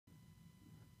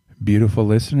Beautiful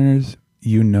listeners,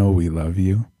 you know we love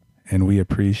you and we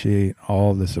appreciate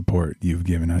all the support you've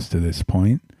given us to this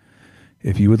point.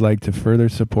 If you would like to further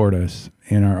support us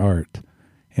in our art,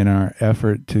 in our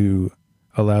effort to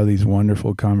allow these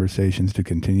wonderful conversations to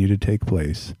continue to take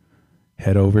place,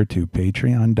 head over to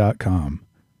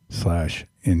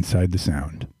patreon.com/inside the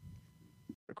sound.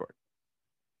 Record.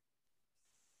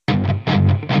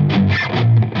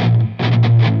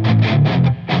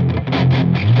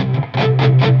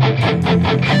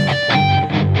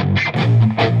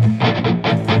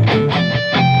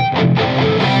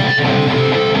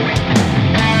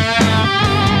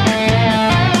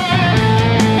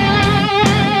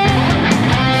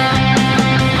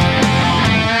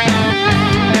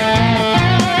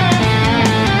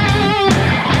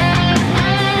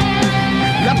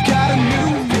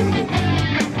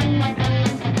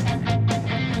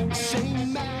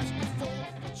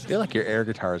 I feel like your air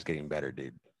guitar is getting better,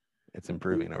 dude. It's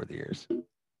improving over the years. I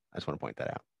just want to point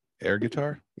that out. Air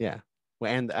guitar? Yeah. Well,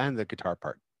 and the guitar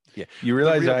part. Yeah. You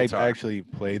realize I guitar. actually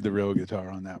played the real guitar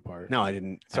on that part. No, I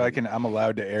didn't. So I'm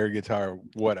allowed to air guitar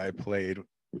what I played,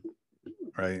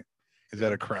 right? Is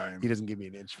that a crime? He doesn't give me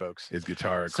an inch, folks. Is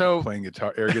guitar So playing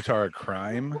air guitar a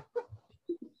crime?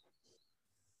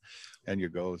 And your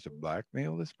goal is to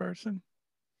blackmail this person?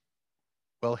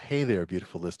 Well, hey there,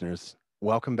 beautiful listeners.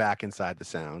 Welcome back Inside the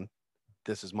Sound.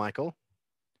 This is Michael.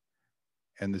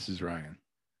 And this is Ryan.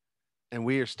 And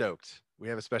we are stoked. We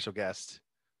have a special guest.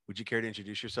 Would you care to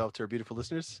introduce yourself to our beautiful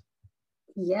listeners?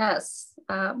 Yes.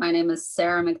 My name is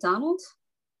Sara McDonald.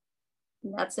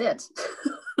 That's it.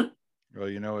 Well,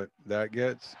 you know what that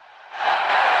gets?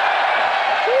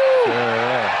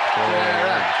 Sarah.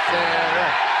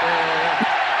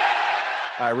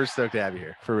 All right, we're stoked to have you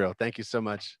here. For real. Thank you so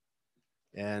much.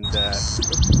 And there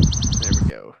we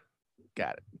go.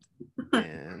 Got it.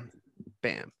 And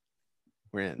bam.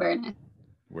 We're in. Very nice.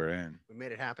 We're in. We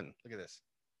made it happen. Look at this.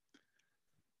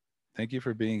 Thank you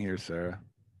for being here, Sarah.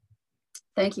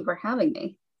 Thank you for having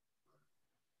me.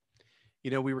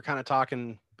 You know, we were kind of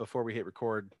talking before we hit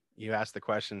record. You asked the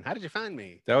question, how did you find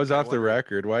me? That was off the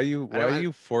record. Why are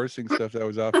you forcing stuff that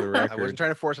was off the record? I wasn't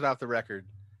trying to force it off the record,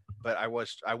 but I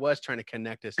was trying to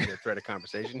connect us to a thread of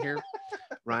conversation here,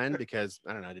 Ryan, because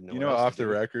I don't know, I didn't know. You know what off the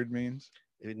record means?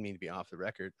 It didn't mean to be off the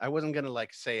record. I wasn't going to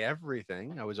like say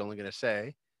everything. I was only going to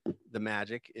say the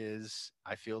magic is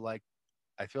I feel like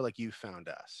you found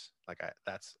us.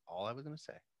 That's all I was going to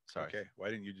say. Sorry. Okay. Why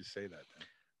didn't you just say that then?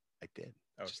 I did.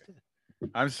 Okay. Just did.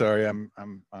 I'm sorry. I'm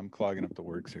clogging up the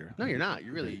works here. No, you're not.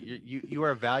 You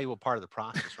are a valuable part of the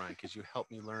process, Ryan, because you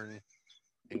help me learn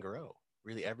and grow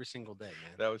really every single day,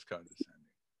 man. That was condescending.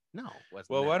 No.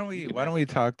 Well, why don't we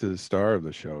talk to the star of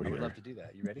the show here? I would love to do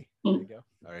that. You ready? There you go.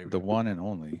 All right. The one and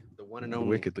only. The one and only.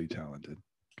 Wickedly talented.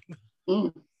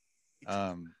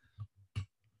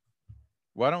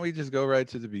 Why don't we just go right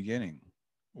to the beginning?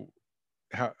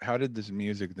 How did this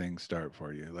music thing start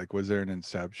for you? Like, was there an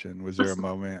inception? Was there a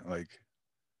moment like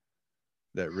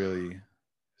that really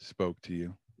spoke to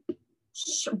you?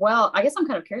 Well, I guess I'm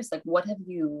kind of curious, like, what have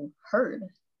you heard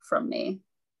from me?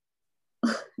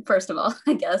 First of all,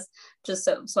 I guess, just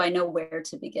so I know where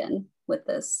to begin with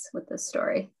this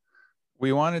story.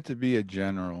 We want it to be a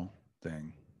general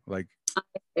thing. We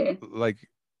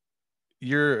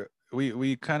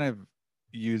kind of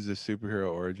use the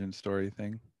superhero origin story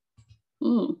thing.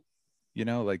 You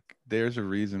know, like there's a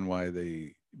reason why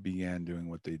they began doing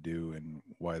what they do and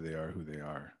why they are who they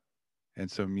are.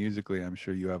 And so musically, I'm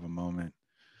sure you have a moment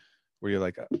where you're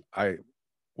like,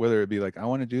 whether it be like, I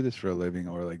want to do this for a living,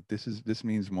 or like, this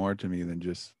means more to me than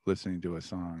just listening to a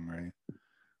song, right?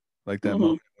 Like that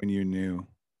moment when you knew.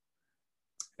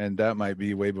 And that might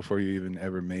be way before you even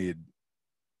ever made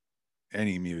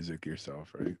any music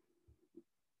yourself, right?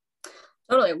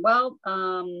 Totally. Well,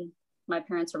 my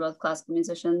parents were both classical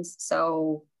musicians,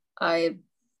 so I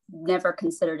never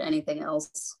considered anything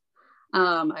else.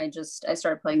 I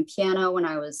started playing piano when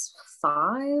I was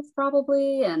 5,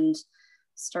 probably, and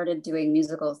started doing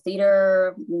musical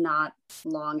theater not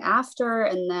long after,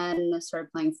 and then started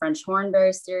playing French horn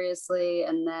very seriously,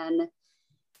 and then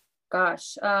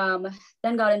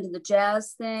then got into the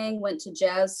jazz thing, went to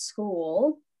jazz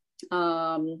school,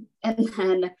 and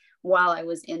then while I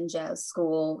was in jazz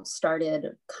school,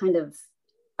 started I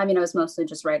was mostly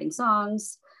just writing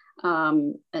songs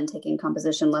and taking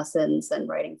composition lessons and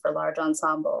writing for large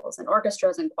ensembles and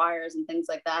orchestras and choirs and things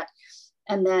like that.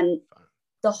 And then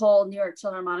the whole New York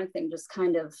Philharmonic thing just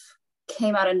kind of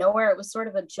came out of nowhere. It was sort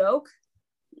of a joke.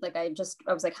 Like I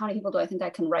was like, how many people do I think I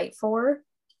can write for?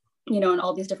 And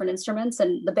all these different instruments.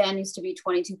 And the band used to be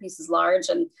 22 pieces large.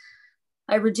 And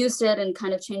I reduced it and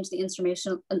kind of changed the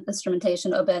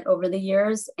instrumentation a bit over the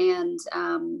years. And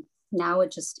now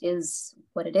it just is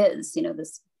what it is, you know,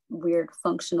 this weird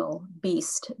functional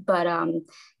beast. But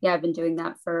yeah, I've been doing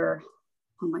that for,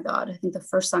 oh my God, I think the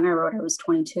first song I wrote, I was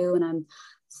 22 and I'm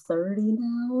 30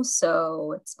 now.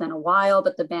 So it's been a while,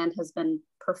 but the band has been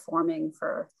performing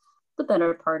for the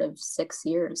better part of 6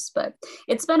 years. But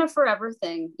it's been a forever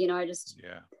thing. You know,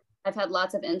 I've had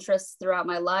lots of interests throughout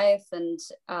my life, and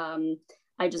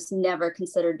I just never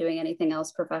considered doing anything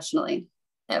else professionally,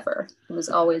 ever. It was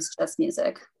always just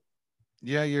music.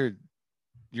 Yeah, your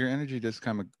energy just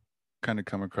kind of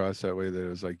come across that way, that it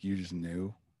was like you just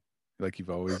knew, like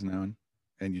you've always known,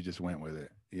 and you just went with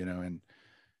it, you know. And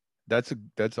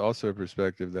that's also a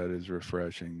perspective that is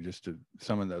refreshing, just to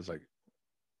someone that's like,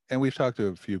 and we've talked to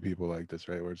a few people like this,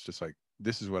 right, where it's just like,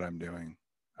 this is what I'm doing.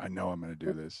 I know I'm going to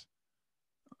do this.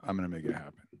 I'm going to make it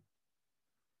happen.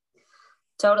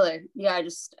 Totally. Yeah.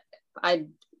 I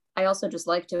also just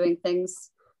like doing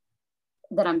things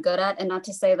that I'm good at. And not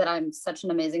to say that I'm such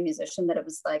an amazing musician that it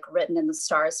was like written in the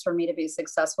stars for me to be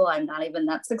successful. I'm not even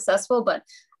that successful, but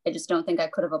I just don't think I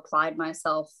could have applied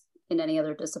myself in any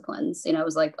other disciplines. You know, it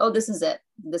was like, oh, this is it.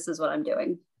 This is what I'm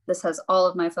doing. This has all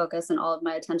of my focus and all of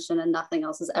my attention, and nothing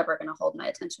else is ever going to hold my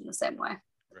attention the same way.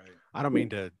 Right. I don't mean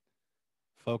to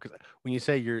focus. When you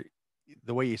say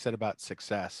the way you said about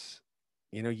success,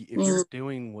 you know, if you're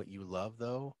doing what you love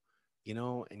though, you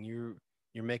know, and you're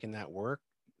making that work,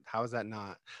 how is that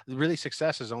not really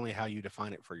success? Is only how you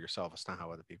define it for yourself. It's not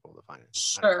how other people define it.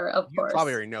 Sure. Of course. You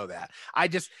probably already know that. I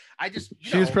just,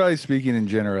 she was probably speaking in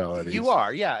generalities. You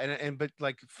are. Yeah. And but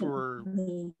like for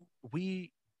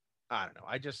I don't know.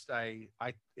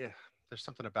 There's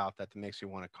something about that makes me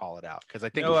want to call it out, because I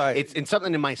think it's in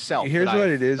something in myself. Here's what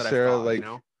it is, Sarah. Like, you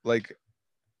know? Like,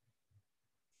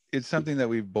 it's something that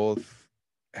we've both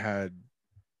had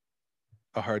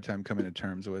a hard time coming to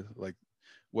terms with, like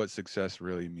what success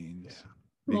really means.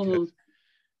 Because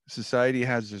society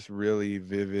has this really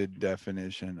vivid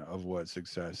definition of what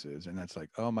success is, and that's like,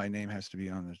 oh, my name has to be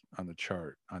on the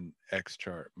chart, on X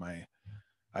chart.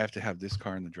 I have to have this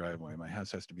car in the driveway. My house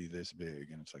has to be this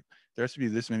big. And it's like, there has to be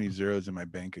this many zeros in my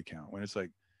bank account. When it's like,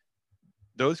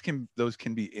 those can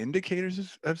be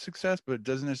indicators of success, but it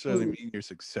doesn't necessarily mean you're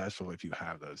successful if you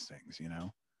have those things, you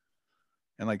know?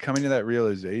 And like coming to that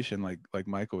realization, like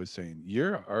Michael was saying,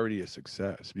 you're already a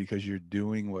success because you're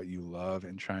doing what you love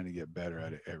and trying to get better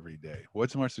at it every day.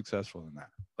 What's more successful than that?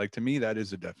 Like, to me, that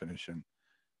is the definition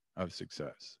of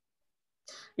success.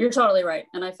 You're totally right.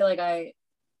 And I feel like I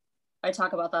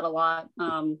talk about that a lot,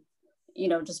 you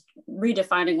know, just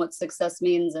redefining what success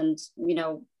means, and, you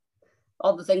know,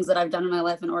 all the things that I've done in my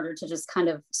life in order to just kind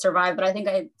of survive. But I think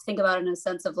about it in a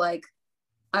sense of like,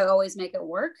 I always make it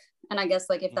work. And I guess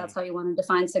like, if that's how you want to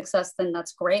define success, then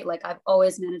that's great. Like, I've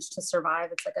always managed to survive.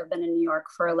 It's like, I've been in New York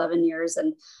for 11 years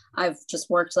and I've just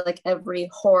worked like every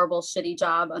horrible, shitty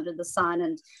job under the sun.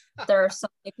 And there are so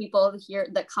many people here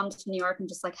that come to New York and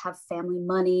just like have family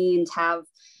money and have,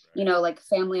 you know, like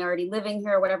family already living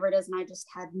here, whatever it is. And I just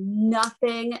had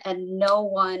nothing and no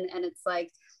one. And it's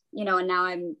like, you know, and now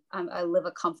I live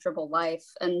a comfortable life.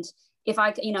 And if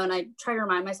I, you know, and I try to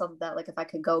remind myself of that, like if I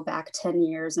could go back 10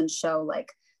 years and show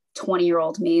like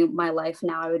 20-year-old me my life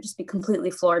now, I would just be completely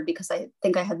floored, because I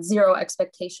think I had zero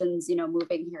expectations, you know,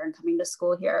 moving here and coming to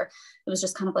school here. It was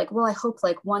just kind of like, well, I hope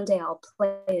like one day I'll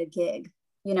play a gig.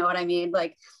 You know what I mean?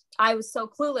 Like, I was so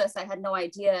clueless. I had no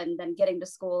idea. And then getting to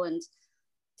school and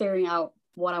figuring out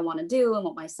what I want to do and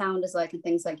what my sound is like and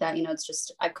things like that. You know, it's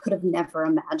just, I could have never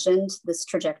imagined this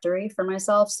trajectory for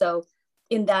myself. So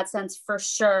in that sense, for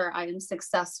sure, I am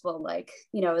successful. Like,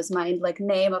 you know, is my like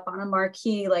name up on a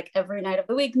marquee like every night of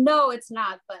the week? No, it's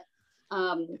not. But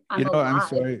I'm alive. I'm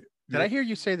sorry. Did I hear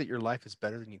you say that your life is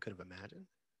better than you could have imagined?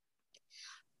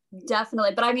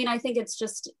 Definitely. But I mean, I think it's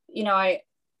just, you know,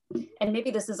 and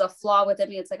maybe this is a flaw within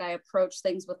me. It's like, I approach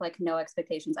things with like no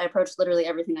expectations. I approach literally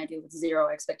everything I do with zero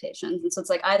expectations. And so it's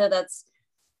like, either that's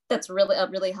really a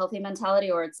really healthy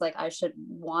mentality, or it's like, I should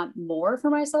want more for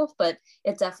myself. But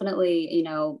it definitely, you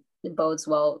know, it bodes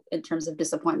well in terms of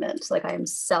disappointment. Like, I am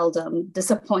seldom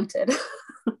disappointed.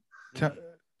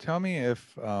 Tell me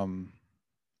if I'm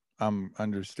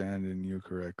understanding you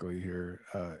correctly here.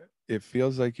 It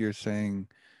feels like you're saying,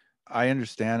 I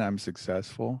understand I'm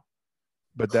successful,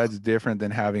 but that's different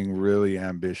than having really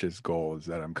ambitious goals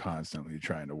that I'm constantly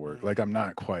trying to work. Like, I'm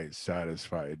not quite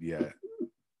satisfied yet.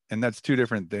 And that's two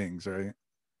different things, right?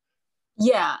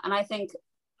 Yeah. And I think,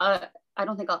 I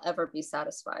don't think I'll ever be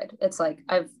satisfied. It's like,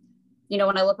 you know,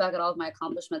 when I look back at all of my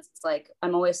accomplishments, it's like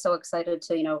I'm always so excited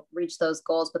to, you know, reach those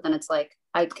goals, but then it's like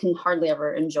I can hardly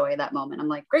ever enjoy that moment. I'm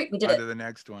like, great, we did it. To the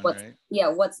next one, right? Yeah,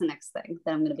 what's the next thing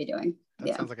that I'm going to be doing?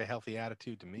 That sounds like a healthy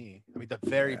attitude to me. I mean, the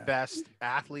very best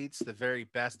athletes, the very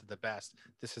best of the best,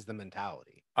 this is the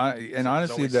mentality. And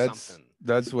honestly,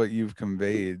 that's what you've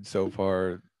conveyed so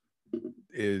far,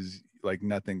 is like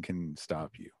nothing can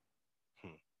stop you.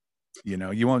 You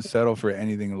know, you won't settle for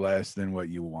anything less than what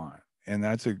you want. And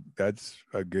that's a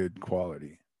good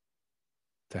quality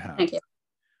to have. Thank you.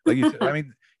 Like you said, I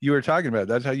mean, you were talking about,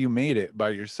 that's how you made it by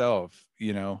yourself,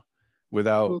 you know,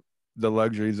 without the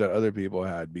luxuries that other people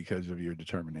had because of your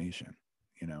determination,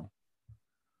 you know.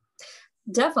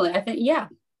 Definitely. I think, yeah,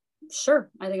 sure.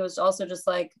 I think it was also just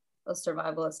like a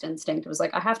survivalist instinct. It was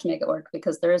like, I have to make it work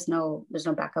because there's no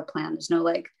backup plan. There's no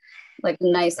like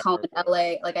nice home in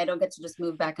LA. Like I don't get to just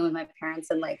move back in with my parents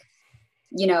and like,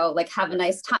 you know, like have a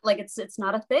nice time. Like it's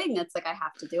not a thing. It's like I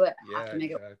have to do it. I have to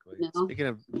make it work. You know? Speaking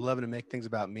of loving to make things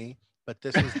about me, but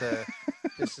this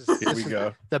is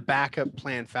the backup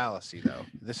plan fallacy though.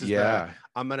 This is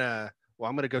I'm gonna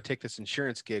go take this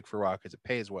insurance gig for a while because it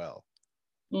pays well.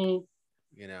 You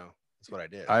know, that's what I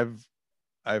did.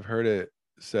 I've heard it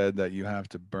said that you have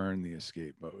to burn the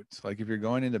escape boats. Like if you're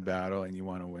going into battle and you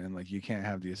want to win, like you can't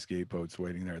have the escape boats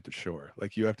waiting there at the shore.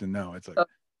 Like you have to know it's like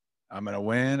I'm gonna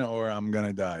win or I'm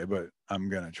gonna die, but I'm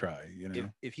gonna try, you know.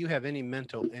 If you have any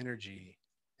mental energy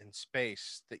and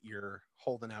space that you're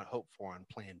holding out hope for on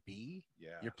plan B,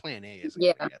 your plan A isn't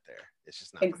gonna get there. It's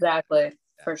just not exactly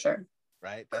for sure.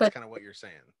 Right? That's kind of what you're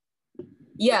saying.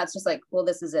 Yeah, it's just like, well,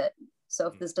 this is it. So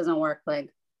if this doesn't work, like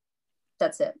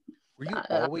that's it. Were you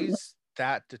always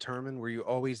that determined? Were you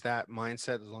always that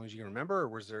mindset as long as you can remember? Or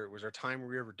was there a time where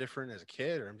you were ever different as a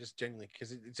kid? Or I'm just genuinely,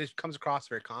 because it just comes across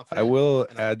very confident. I will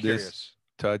add this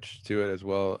touch to it as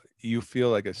well. You feel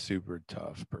like a super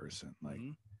tough person, like,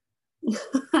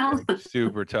 like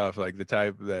super tough, like the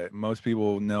type that most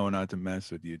people know not to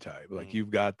mess with you type. Like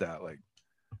you've got that like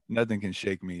nothing can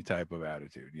shake me type of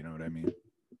attitude. You know what I mean?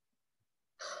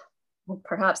 Well,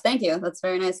 perhaps. Thank you. That's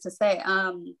very nice to say.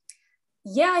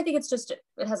 Yeah, I think it's just,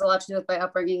 it has a lot to do with my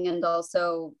upbringing and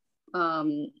also,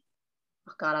 oh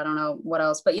God, I don't know what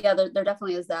else, but yeah, there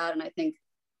definitely is that. And I think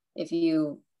if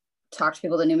you talk to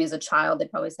people that knew me as a child,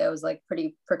 they'd probably say I was like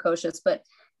pretty precocious, but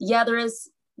yeah, there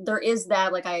is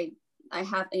that, like I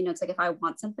have, you know, it's like, if I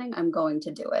want something, I'm going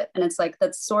to do it. And it's like,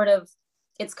 that's sort of,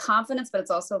 it's confidence, but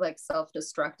it's also like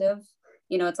self-destructive.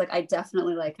 You know, it's like, I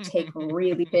definitely like take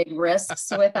really big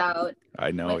risks without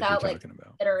what you're talking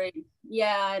about.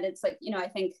 Yeah. And it's like, you know, I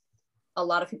think a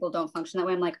lot of people don't function that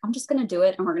way. I'm like, I'm just going to do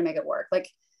it and we're going to make it work. Like,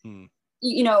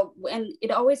 you know, and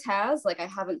it always has, like, it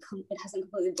hasn't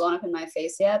completely blown up in my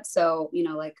face yet. So, you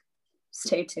know, like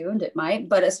stay tuned, it might,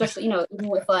 but especially, you know, even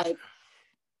with like,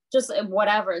 just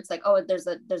whatever, it's like, oh, there's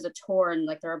a tour and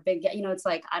like there are big, you know, it's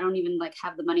like I don't even like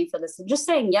have the money for this. Just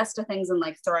saying yes to things and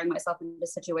like throwing myself into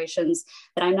situations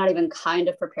that I'm not even kind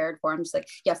of prepared for. I'm just like,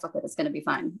 yeah, fuck it, it's gonna be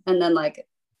fine. And then like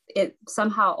it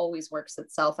somehow always works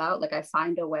itself out. Like I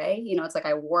find a way, you know, it's like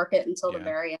I work it until the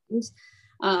very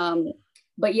end.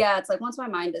 But yeah, it's like once my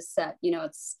mind is set, you know,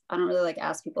 I don't really like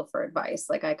ask people for advice.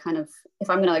 Like I kind of, if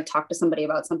I'm gonna like talk to somebody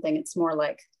about something, it's more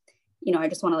like, you know, I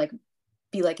just want to like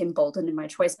be like emboldened in my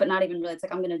choice, but not even really. It's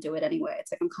like, I'm going to do it anyway.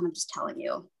 It's like, I'm kind of just telling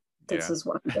you, this is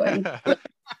what I'm doing.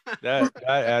 that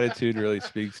attitude really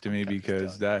speaks to me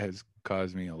because that has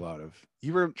caused me a lot of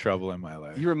trouble in my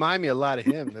life. You remind me a lot of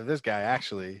this guy,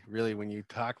 actually, really, when you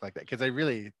talk like that. Cause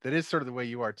that is sort of the way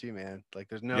you are too, man. Like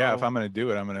there's no, if I'm going to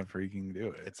do it, I'm going to freaking do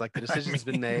it. It's like the decision's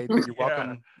been made. You're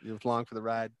welcome. You're along for the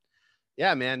ride.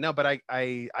 Yeah, man. No, but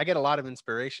I get a lot of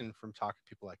inspiration from talking to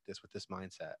people like this with this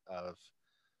mindset of,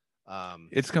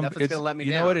 it's gonna let me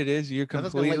down. Know what it is? You're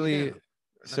completely,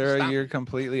 Sarah, you're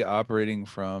completely operating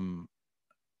from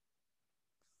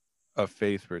a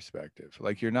faith perspective.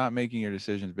 Like you're not making your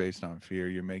decisions based on fear,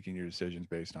 you're making your decisions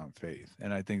based on faith.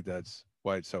 And I think that's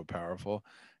why it's so powerful.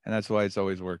 And that's why it's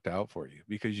always worked out for you,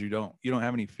 because you don't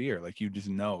have any fear. Like you just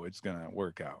know it's gonna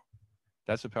work out.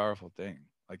 That's a powerful thing.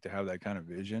 Like to have that kind of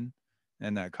vision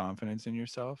and that confidence in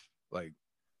yourself. Like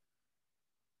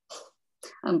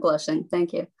I'm blushing.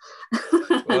 Thank you.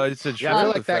 Well, it's a truth. I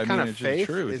feel like that kind of faith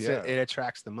truth, it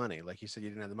attracts the money. Like you said, you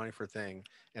didn't have the money for a thing.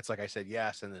 It's like I said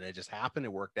yes, and then it just happened.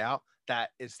 It worked out.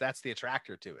 That's the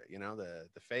attractor to it. You know, the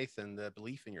faith and the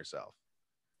belief in yourself.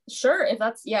 Sure, if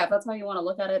that's how you want to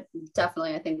look at it,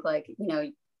 definitely. I think like, you know,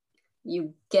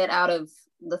 you get out of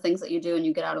the things that you do and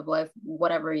you get out of life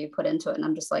whatever you put into it. And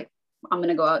I'm just like, I'm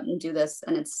gonna go out and do this,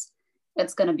 and it's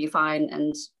gonna be fine.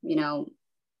 And you know,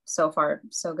 so far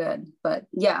so good. But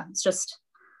yeah, it's just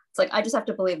It's like, I just have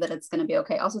to believe that it's going to be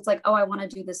okay. Also, it's like, oh, I want to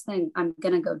do this thing. I'm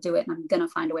going to go do it, and I'm going to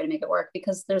find a way to make it work,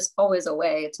 because there's always a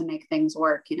way to make things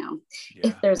work, you know. Yeah.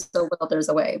 If there's a will, there's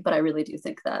a way. But I really do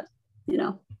think that, you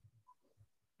know.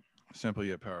 Simple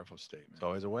yet powerful statement. There's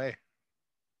always a way.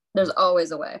 There's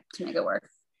always a way to make it work.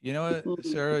 You know what,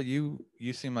 Sarah, you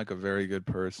seem like a very good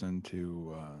person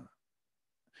to,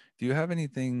 do you have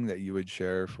anything that you would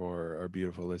share for our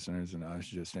beautiful listeners and us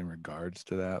just in regards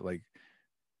to that? Like,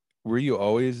 were you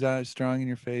always that strong in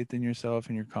your faith in yourself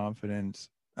and your confidence?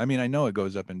 I mean, I know it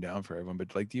goes up and down for everyone,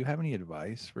 but like, do you have any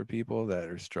advice for people that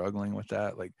are struggling with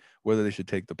that? Like whether they should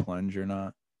take the plunge or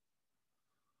not?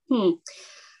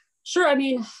 Sure. I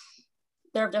mean,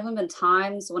 there have definitely been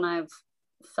times when I've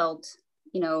felt,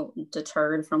 you know,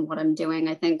 deterred from what I'm doing.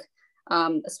 I think,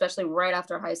 especially right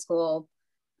after high school,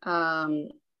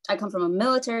 I come from a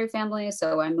military family,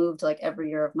 so I moved like every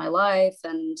year of my life,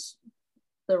 and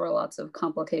there were lots of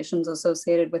complications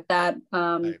associated with that.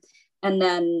 Right. And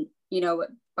then, you know,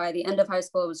 by the end of high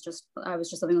school, I was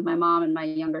just living with my mom and my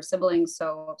younger siblings.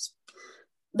 So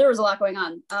there was a lot going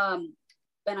on.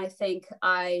 And I think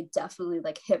I definitely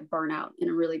like hit burnout in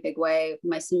a really big way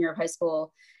my senior year of high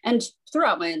school, and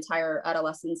throughout my entire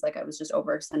adolescence. Like I was just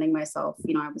overextending myself.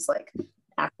 You know, I was like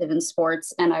active in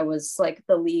sports, and I was like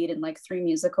the lead in like 3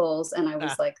 musicals, and I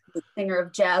was like the singer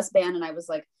of jazz band, and I was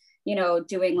like, you know,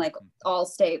 doing like all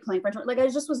state, playing French. Like I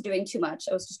just was doing too much.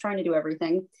 I was just trying to do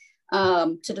everything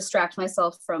to distract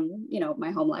myself from, you know,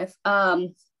 my home life.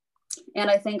 And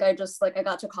I think I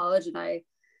got to college, and I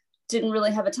didn't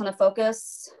really have a ton of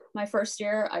focus my first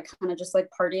year. I kind of just like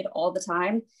partied all the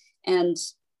time and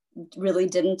really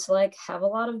didn't like have a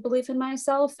lot of belief in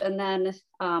myself. And then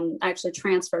I actually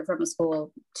transferred from a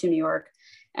school to New York,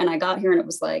 and I got here, and it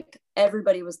was like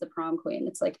everybody was the prom queen.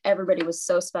 It's like everybody was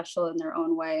so special in their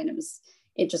own way, and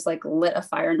it just like lit a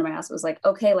fire into my ass. It was like,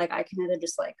 okay, like I can either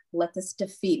just like let this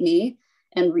defeat me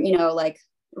and, you know, like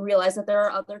realize that there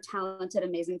are other talented,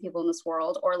 amazing people in this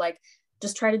world, or like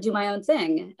just try to do my own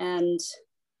thing. And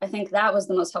I think that was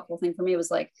the most helpful thing for me, was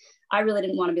like, I really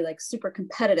didn't want to be like super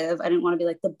competitive. I didn't want to be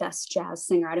like the best jazz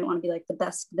singer. I didn't want to be like the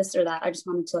best this or that. I just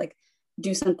wanted to like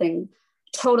do something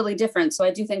totally different. So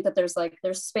I do think that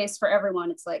there's space for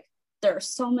everyone. It's like, there are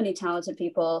so many talented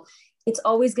people. It's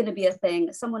always going to be a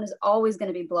thing. Someone is always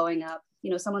going to be blowing up.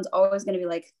 You know, someone's always going to be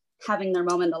like having their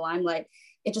moment in the limelight.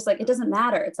 It just like, it doesn't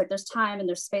matter. It's like, there's time and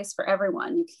there's space for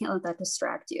everyone. You can't let that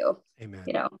distract you. Amen.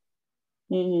 You know?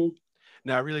 Mm-hmm.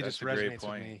 No, it really just resonates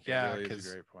with me. Yeah, because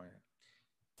really a great point.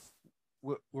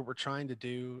 What we're trying to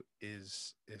do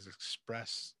is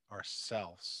express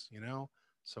ourselves, you know.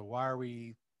 So why are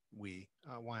we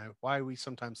why are we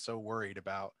sometimes so worried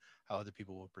about how other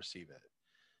people will perceive it?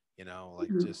 You know, like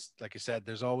just like you said,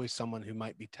 there's always someone who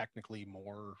might be technically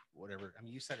more whatever. I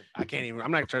mean, you said it. I can't even.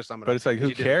 I'm not sure someone. But it's like,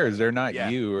 who cares? They're not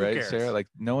you, right, Sarah? Like,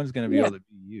 no one's gonna be able to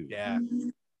be you. Yeah,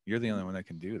 you're the only one that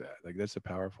can do that. Like, that's a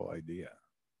powerful idea.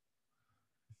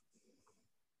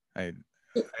 It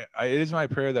is my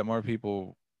prayer that more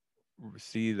people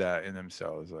see that in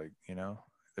themselves. Like, you know,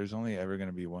 there's only ever going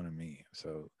to be one of me.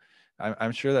 So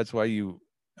I'm sure that's why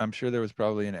I'm sure there was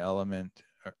probably an element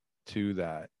to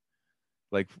that,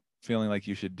 like feeling like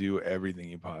you should do everything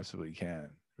you possibly can,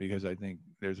 because I think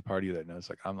there's a part of you that knows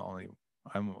like,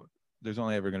 there's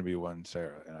only ever going to be one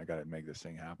Sarah, and I got to make this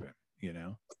thing happen, you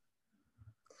know?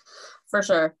 For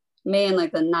sure. Me and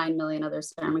like the 9 million other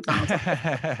Sara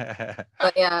McDonalds.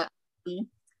 But yeah,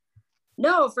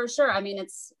 no, for sure. I mean,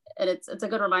 it's a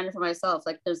good reminder for myself.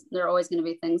 Like there are always going to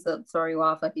be things that throw you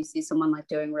off. Like you see someone like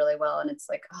doing really well, and it's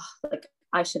like, oh, like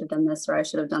I should have done this, or I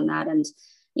should have done that. And,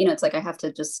 you know, it's like,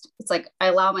 it's like, I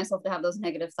allow myself to have those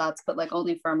negative thoughts, but like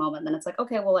only for a moment. Then it's like,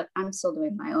 okay, well, like I'm still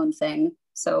doing my own thing,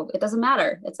 so it doesn't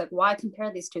matter. It's like, why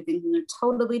compare these two things when they're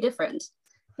totally different?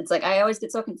 It's like, I always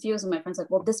get so confused when my friends like,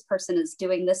 well, this person is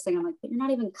doing this thing. I'm like, but you're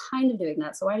not even kind of doing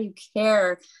that. So why do you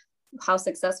care how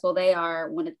successful they are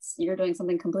when you're doing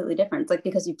something completely different? It's like,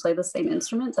 because you play the same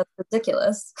instrument? That's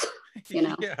ridiculous. You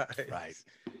know? Yeah, right.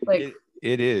 Like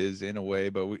it is in a way,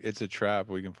 but it's a trap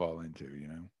we can fall into, you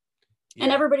know?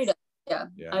 And everybody does. Yeah,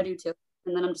 I do too.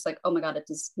 And then I'm just like, oh my God, it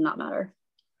does not matter.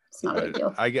 It's not a big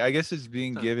deal. I guess it's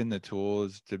being given the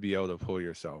tools to be able to pull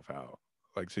yourself out,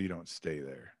 like, so you don't stay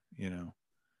there, you know?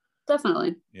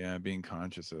 Definitely. Yeah, being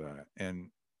conscious of that. And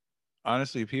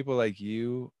honestly, people like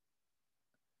you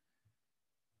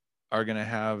are going to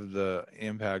have the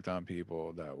impact on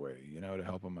people that way, you know, to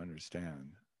help them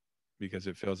understand, because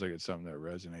it feels like it's something that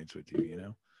resonates with you, you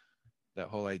know? That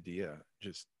whole idea,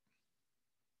 just,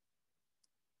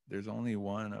 there's only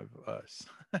one of us.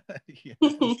 You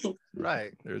know?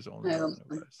 Right. There's only one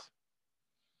of us.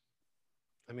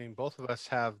 I mean, both of us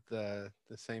have the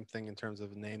same thing in terms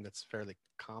of a name that's fairly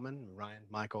common. Ryan,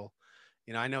 Michael.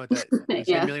 You know, I know that you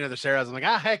say Million Other Sarahs. I'm like,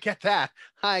 I get that.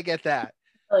 I get that.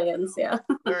 Millions, yeah.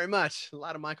 Very much. A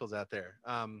lot of Michaels out there.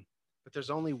 But there's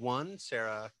only one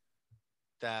Sarah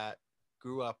that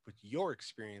grew up with your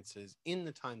experiences in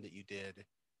the time that you did,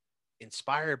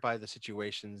 inspired by the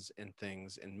situations and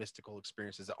things and mystical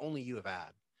experiences that only you have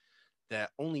had,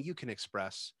 that only you can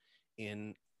express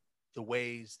in the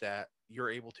ways that you're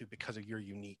able to because of your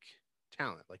unique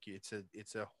talent. Like it's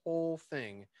a whole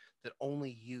thing that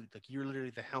only you, like you're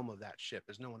literally the helm of that ship.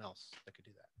 There's no one else that could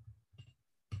do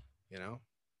that. You know,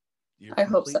 I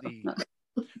hope so.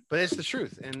 But it's the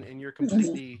truth, and you're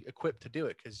completely equipped to do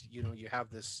it because you know you have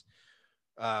this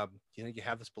you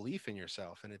have this belief in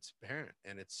yourself, and it's apparent,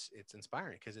 and it's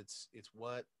inspiring because it's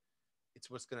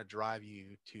what's going to drive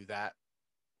you to that,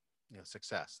 you know,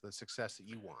 the success that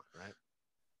you want, right?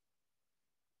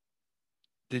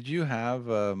 Did you have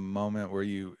a moment where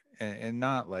you, and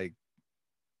not like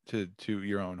to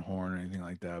your own horn or anything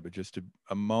like that, but just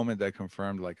a moment that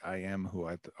confirmed like I am who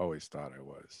I always thought I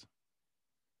was?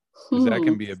 Because that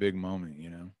can be a big moment, you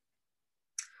know.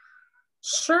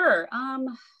 Sure. I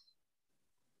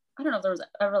don't know if there was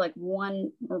ever like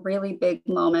one really big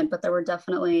moment, but there were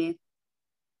definitely,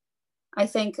 I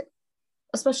think,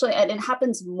 especially, and it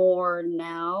happens more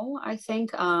now, I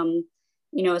think,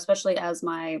 you know, especially as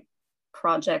my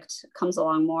project comes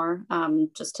along more.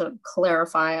 Just to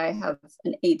clarify, I have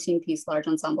an 18-piece large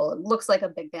ensemble. It looks like a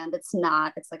big band. It's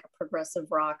not. It's like a progressive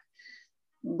rock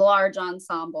large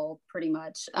ensemble, pretty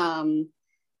much.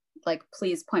 Like,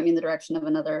 please point me in the direction of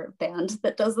another band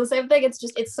that does the same thing.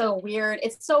 It's so weird.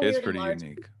 It's weird and large,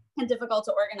 unique, and difficult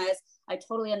to organize. I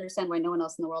totally understand why no one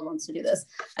else in the world wants to do this.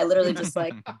 I literally just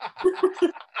like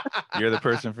you're the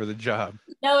person for the job.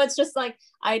 No, it's just like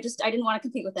I didn't want to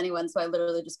compete with anyone, so I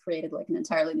literally just created like an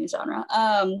entirely new genre.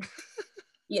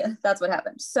 Yeah, that's what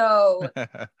happened. So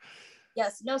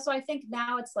yes, no, so I think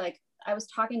now it's like, I was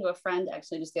talking to a friend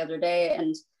actually just the other day,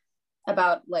 and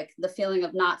about like the feeling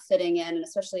of not fitting in, and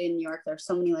especially in New York, there are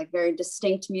so many like very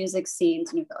distinct music scenes,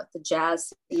 and you've got like the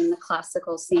jazz scene, the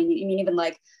classical scene, I mean, even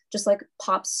like just like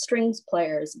pop strings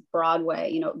players,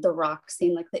 Broadway, you know, the rock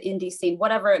scene, like the indie scene,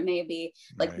 whatever it may be,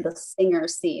 like right, the singer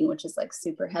scene, which is like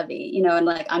super heavy, you know, and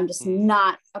like I'm just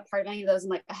not a part of any of those, and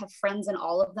like I have friends in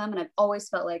all of them, and I've always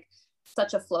felt like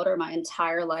such a floater my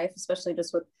entire life, especially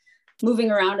just with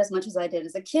moving around as much as I did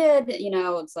as a kid. You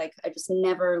know, it's like I just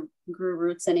never grew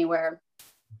roots anywhere.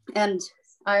 And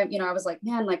I was like,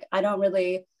 man, like I don't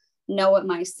really know what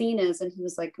my scene is. And he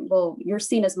was like, well, your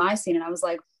scene is my scene. And I was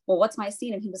like, well, what's my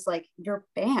scene? And he was like, your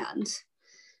band.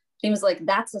 He was like,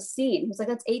 that's a scene. He was like,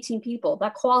 that's 18 people.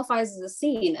 That qualifies as a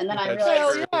scene. And then I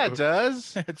realized, yeah, it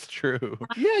does. It's true.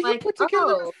 Yeah, you like, put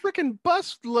together a freaking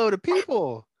bus load of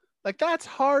people. Like, that's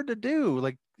hard to do.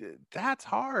 Like, that's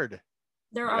hard.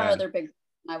 There are other big,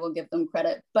 I will give them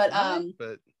credit, but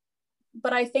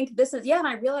I think this is, and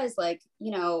I realized, like,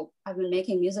 you know, I've been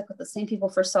making music with the same people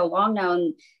for so long now,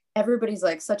 and everybody's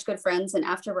like such good friends, and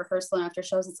after rehearsal and after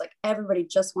shows, it's like everybody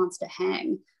just wants to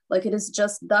hang. Like, it is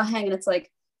just the hang, and it's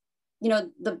like, you know,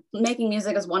 the making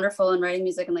music is wonderful, and writing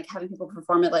music and like having people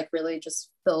perform it like really just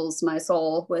fills my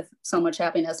soul with so much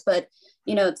happiness. But,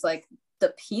 you know, it's like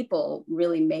the people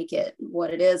really make it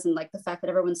what it is, and like the fact that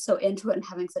everyone's so into it and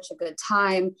having such a good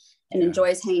time and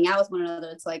enjoys hanging out with one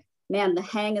another, it's like, man, the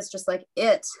hang is just like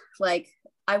it. Like,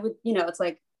 I would, you know, it's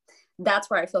like, that's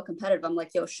where I feel competitive. I'm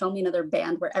like, yo, show me another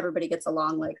band where everybody gets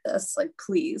along like this, like,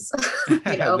 please.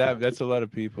 You know? That's a lot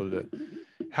of people.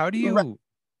 How do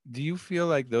you feel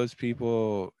like those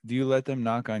people, do you let them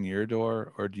knock on your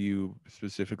door, or do you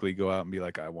specifically go out and be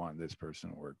like, I want this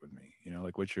person to work with me? You know,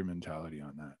 like, what's your mentality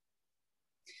on that?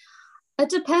 It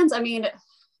depends. I mean, I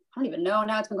don't even know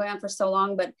now, it's been going on for so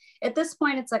long, but at this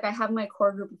point it's like I have my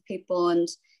core group of people, and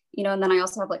you know, and then I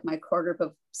also have like my core group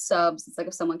of subs. It's like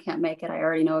if someone can't make it, I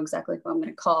already know exactly who I'm going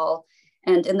to call.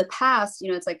 And in the past,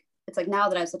 you know, it's like now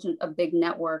that I have such a big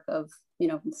network of, you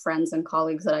know, friends and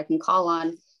colleagues that I can call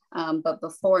on. But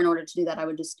before, in order to do that, I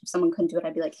would just, if someone couldn't do it,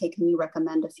 I'd be like, hey, can you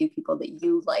recommend a few people that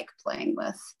you like playing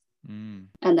with? And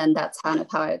then that's kind of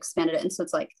how I expanded it. And so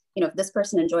it's like, you know, if this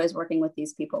person enjoys working with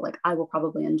these people, like I will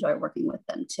probably enjoy working with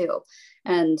them too.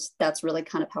 And that's really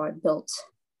kind of how I built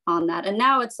on that. And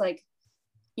now it's like,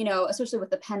 you know, especially with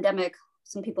the pandemic,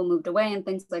 some people moved away and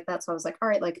things like that. So I was like, all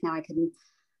right, like now I can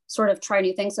sort of try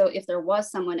new things. So if there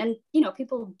was someone, and, you know,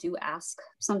 people do ask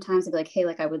sometimes, they'd be like, hey,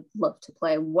 like I would love to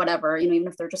play whatever, you know, even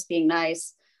if they're just being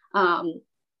nice.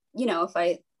 You know, if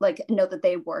I like know that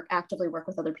they actively work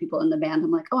with other people in the band,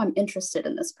 I'm like, oh, I'm interested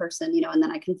in this person, you know, and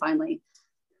then I can finally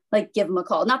like give them a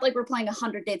call. Not like we're playing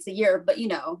 100 dates a year, but you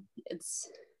know,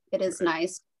 it is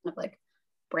nice to kind of like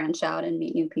branch out and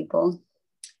meet new people.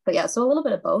 But yeah, so a little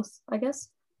bit of both, I guess.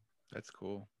 That's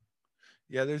cool.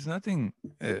 Yeah, there's nothing.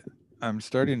 I'm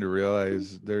starting to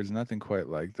realize there's nothing quite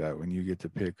like that when you get to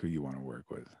pick who you want to work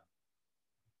with.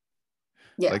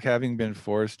 Yeah. Like having been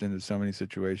forced into so many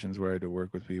situations where I had to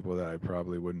work with people that I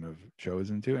probably wouldn't have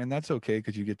chosen to, and that's okay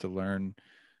because you get to learn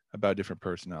about different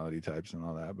personality types and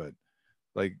all that. But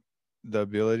like the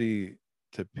ability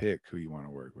to pick who you want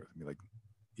to work with, be like,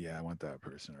 yeah, I want that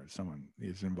person, or someone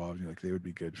is involved. Like they would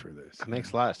be good for this. It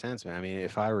makes a lot of sense, man. I mean,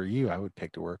 if I were you, I would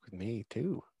pick to work with me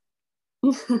too.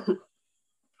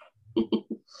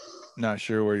 Not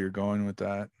sure where you're going with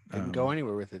that. Didn't go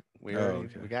anywhere with it. We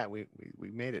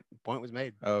made it. Point was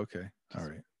made. Oh, okay. All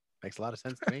right. Makes a lot of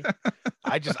sense to me.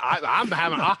 I'm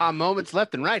having aha moments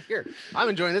left and right here. I'm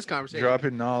enjoying this conversation.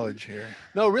 Dropping knowledge here.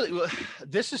 No, really.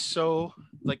 This is so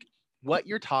like what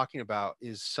you're talking about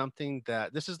is something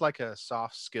that this is like a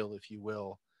soft skill, if you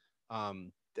will,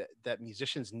 that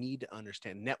musicians need to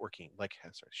understand. Networking, like I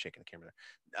started shaking the camera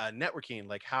there. Networking,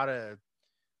 like how the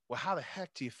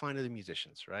heck do you find other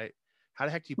musicians, right? How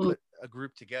the heck do you put a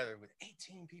group together with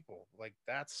 18 people? Like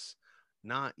that's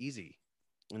not easy.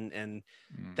 And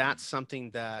that's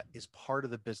something that is part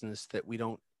of the business that we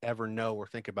don't ever know or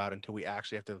think about until we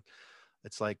actually have to.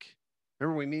 It's like,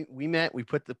 remember we met, we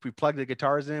plugged the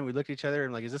guitars in, we looked at each other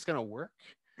and like, is this going to work?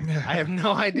 I have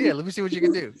no idea. Let me see what you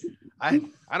can do. I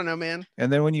don't know, man.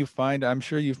 And then when you find, I'm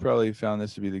sure you've probably found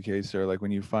this to be the case, Sarah, like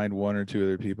when you find one or two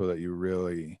other people that you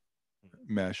really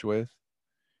mesh with,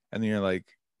 and then you're like,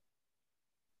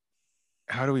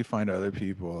 how do we find other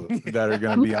people that are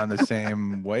going to be on the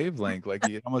same wavelength? Like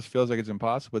it almost feels like it's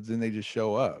impossible, but then they just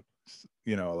show up,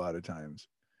 you know, a lot of times.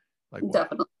 Like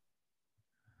definitely.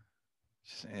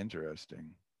 It's interesting.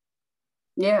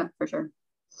 Yeah, for sure.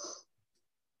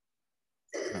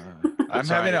 I'm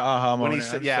having an aha moment.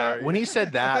 When he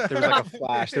said that, there was like a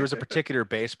flash. There was a particular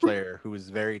bass player who was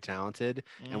very talented,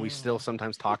 and we still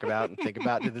sometimes talk about and think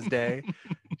about to this day.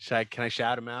 Can I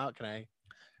shout him out? Can I?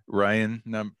 Ryan,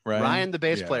 the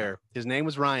bass player. His name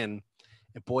was Ryan,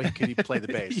 and boy, could he play the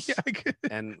bass.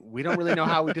 And we don't really know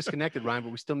how we disconnected, Ryan, but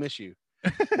we still miss you.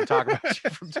 We talk about you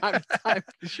from time to time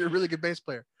because you're a really good bass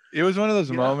player. It was one of those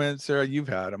moments, Sarah, you've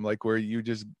had them, like where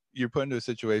you're put into a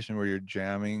situation where you're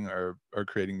jamming or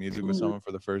creating music with someone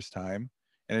for the first time,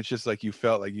 and it's just like you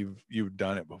felt like you've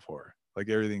done it before, like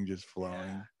everything just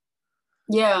flowing.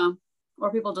 Yeah,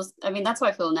 or people just, I mean, that's how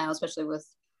I feel now, especially with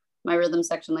my rhythm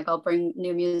section. Like I'll bring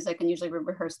new music and usually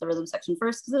rehearse the rhythm section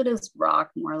first because it is rock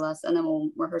more or less, and then we'll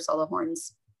rehearse all the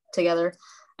horns together.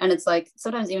 And it's like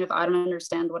sometimes even if I don't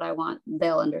understand what I want,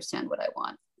 they'll understand what I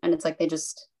want, and it's like they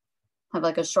just have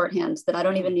like a shorthand that I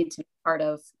don't even need to be part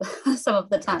of some of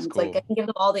the time. It's cool. Like I can give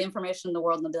them all the information in the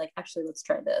world and they'll be like, actually, let's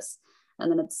try this.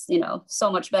 And then it's, you know, so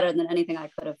much better than anything I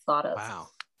could have thought of. Wow.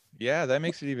 Yeah, that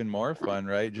makes it even more fun,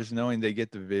 right? Just knowing they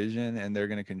get the vision and they're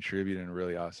going to contribute in a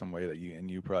really awesome way that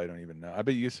you probably don't even know. I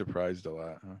bet you surprised a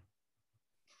lot, huh?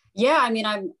 Yeah, I mean,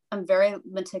 I'm very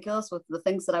meticulous with the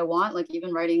things that I want, like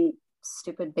even writing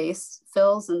stupid bass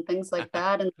fills and things like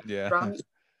that. And drum,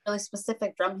 really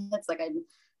specific drum hits. Like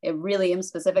it really am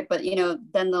specific, but you know,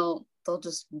 then they'll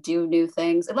just do new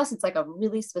things unless it's like a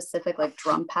really specific like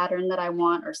drum pattern that I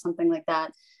want or something like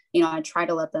that. You know, I try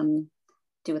to let them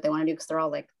do what they want to do because they're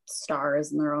all like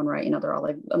stars in their own right. You know, they're all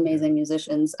like amazing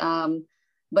musicians.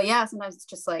 But yeah, sometimes it's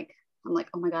just like I'm like,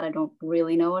 oh my god, I don't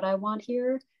really know what I want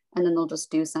here, and then they'll just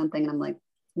do something, and I'm like,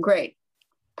 great,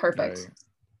 perfect. Right.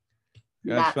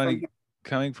 Yeah, it's funny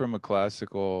coming from a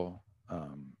classical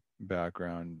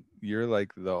background. You're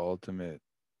like the ultimate.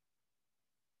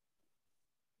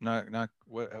 Not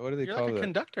what do they call it? You're like a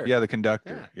conductor. Yeah, the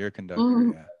conductor. Yeah. You're a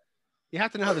conductor. Yeah. You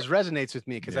have to know how this resonates with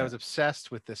me because I was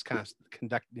obsessed with this kind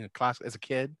of class as a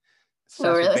kid.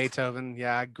 Obsessed with Beethoven.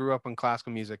 Yeah, I grew up on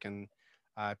classical music and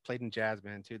I played in jazz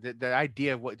band too. The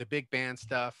idea of what the big band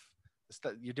stuff,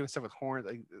 you're doing stuff with horns.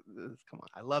 Come on,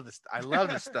 I love this. I love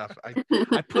this stuff.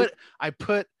 I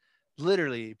put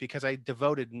literally because I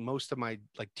devoted most of my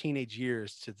like teenage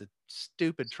years to the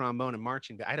stupid trombone and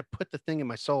marching band. I had to put the thing in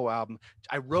my solo album.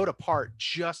 I wrote a part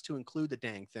just to include the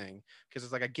dang thing because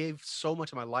it's like I gave so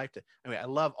much of my life to. Anyway, I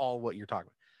love all what you're talking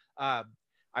about.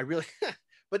 I really,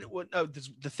 but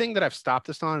the thing that I've stopped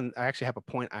this on, and I actually have a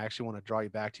point I actually want to draw you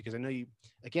back to because I know you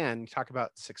again you talk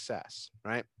about success,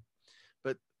 right?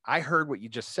 But I heard what you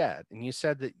just said, and you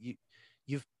said that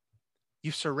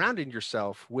you've surrounded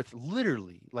yourself with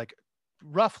literally like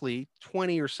roughly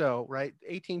 20 or so, right?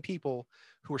 18 people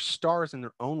who are stars in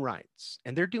their own rights,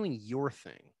 and they're doing your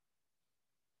thing.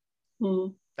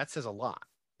 That says a lot.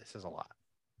 It says a lot.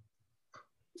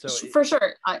 So for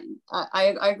sure,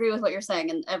 I agree with what you're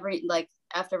saying. And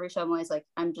after every show, I'm always like,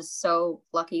 I'm just so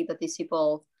lucky that these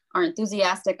people are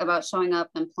enthusiastic about showing up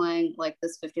and playing like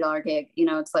this $50 gig. You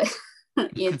know, it's like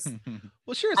it's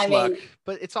well, sure, it's luck,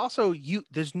 but it's also you.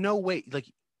 There's no way, like,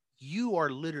 you are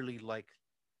literally like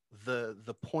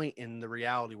the point in the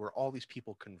reality where all these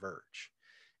people converge,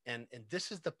 and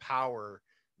this is the power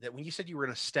that when you said you were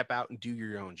going to step out and do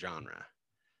your own genre,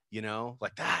 you know,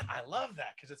 like that. I love that,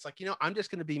 because it's like, you know, I'm just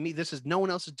going to be me. This is, no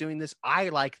one else is doing this. I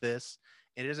like this,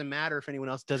 and it doesn't matter if anyone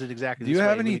else does it exactly. Do you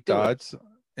have any thoughts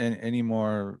and any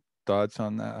more thoughts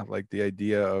on that? Like the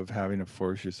idea of having to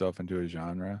force yourself into a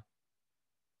genre?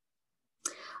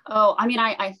 Oh, I mean,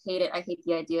 I hate it. I hate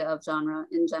the idea of genre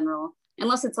in general,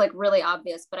 unless it's like really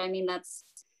obvious. But I mean, that's,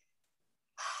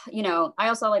 you know, I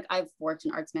also like, I've worked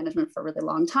in arts management for a really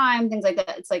long time, things like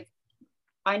that. It's like,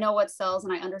 I know what sells,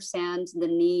 and I understand the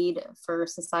need for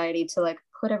society to like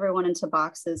put everyone into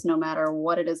boxes no matter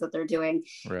what it is that they're doing.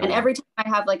 Right. And every time I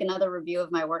have like another review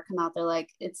of my work come out, they're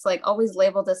like, it's like always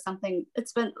labeled as something.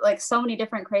 It's been like so many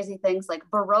different crazy things, like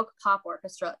Baroque pop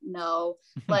orchestra, no,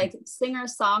 like singer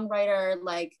songwriter,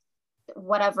 like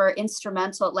whatever,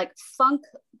 instrumental, like funk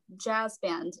jazz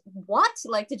band. What?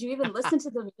 Like, did you even listen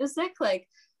to the music? Like,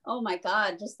 oh my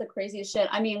God, just the craziest shit.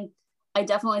 I mean, I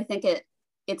definitely think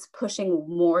it's pushing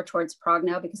more towards prog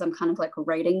now, because I'm kind of like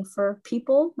writing for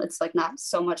people. It's like not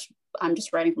so much I'm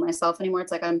just writing for myself anymore.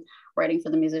 It's like I'm writing for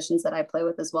the musicians that I play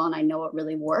with as well, and I know what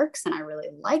really works, and I really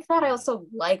like that. I also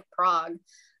like prog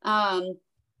and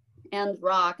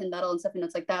rock and metal and stuff, and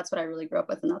it's like that's what I really grew up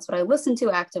with, and that's what I listen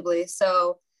to actively.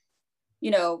 So,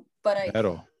 you know, but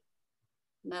metal,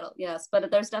 yes, but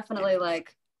there's definitely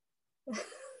like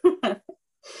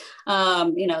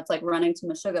you know, it's like running to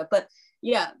Meshuggah, but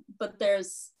yeah, but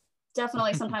there's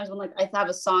definitely sometimes when like I have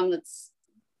a song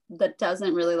that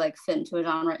doesn't really like fit into a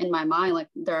genre in my mind, like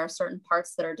there are certain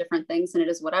parts that are different things, and it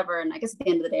is whatever. And I guess at the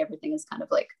end of the day, everything is kind of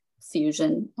like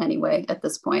fusion anyway at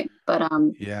this point. But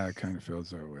yeah, it kind of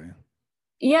feels that way.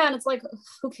 Yeah, and it's like,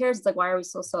 who cares? It's like, why are we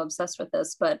so obsessed with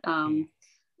this? But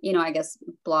you know, I guess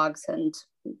blogs and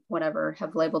whatever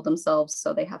have labeled themselves,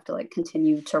 so they have to like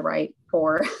continue to write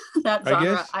for that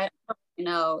genre. I don't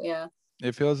really know. Yeah.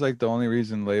 It feels like the only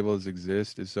reason labels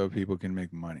exist is so people can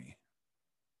make money.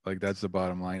 Like that's the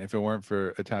bottom line. If it weren't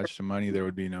for attached to money, there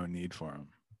would be no need for them.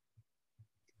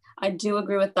 I do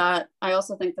agree with that. I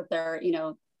also think that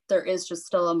there is just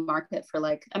still a market for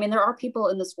like, I mean, there are people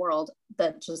in this world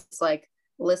that just like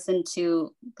listen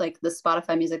to like the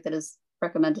Spotify music that is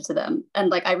recommended to them.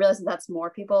 And like, I realize that's more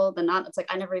people than not. It's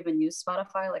like, I never even use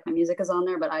Spotify. Like my music is on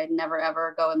there, but I never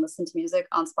ever go and listen to music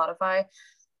on Spotify.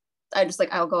 I just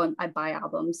like, I'll go and I buy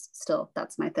albums still.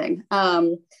 That's my thing.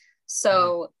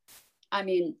 So, I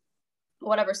mean,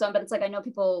 whatever. So, but it's like, I know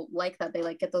people like that. They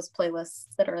like get those playlists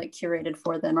that are like curated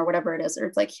for them or whatever it is. Or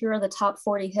it's like, here are the top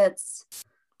 40 hits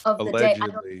of the day.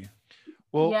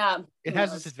 Well, yeah, it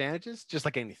has its advantages, just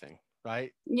like anything,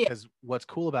 right? Yeah. Because what's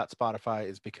cool about Spotify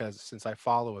is because since I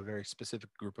follow a very specific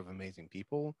group of amazing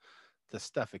people, the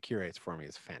stuff it curates for me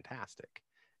is fantastic.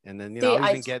 And then, you know,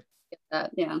 I'll even get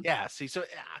that,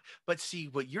 but see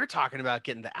what you're talking about,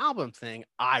 getting the album thing,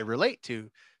 I relate to,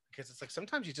 because it's like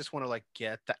sometimes you just want to like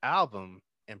get the album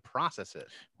and process it.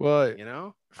 Well, you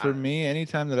know, for me,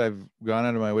 anytime that I've gone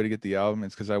out of my way to get the album,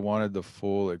 it's because I wanted the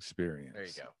full experience. There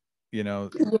you go. You know,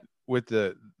 with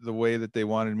the way that they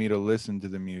wanted me to listen to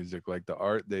the music, like the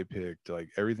art they picked, like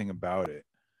everything about it.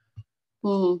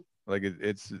 Mm-hmm. Like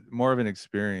it's more of an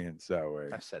experience that way.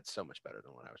 I've said so much better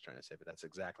than what I was trying to say, but that's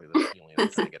exactly the feeling I'm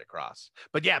trying to get across.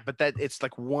 But yeah, but that it's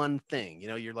like one thing, you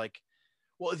know, you're like,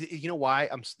 well, you know why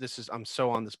I'm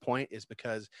so on this point is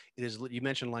because it is, you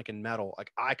mentioned like in metal,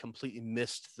 like I completely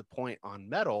missed the point on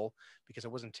metal because I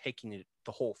wasn't taking it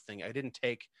the whole thing. I didn't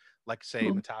take like say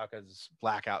Metallica's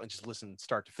Blackout and just listen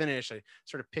start to finish. I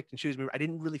sort of picked and choose. I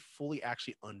didn't really fully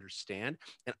actually understand.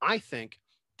 And I think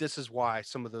this is why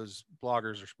some of those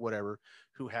bloggers or whatever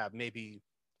who have maybe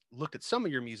looked at some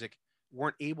of your music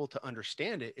weren't able to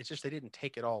understand it. It's just they didn't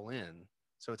take it all in.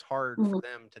 So it's hard for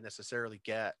them to necessarily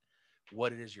get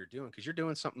what it is you're doing, because you're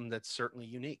doing something that's certainly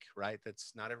unique, right?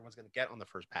 That's not everyone's going to get on the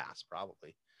first pass,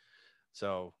 probably.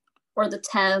 So, or the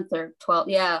 10th or 12th,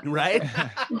 yeah, right.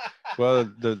 Well,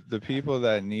 the people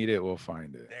that need it will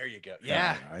find it. There you go.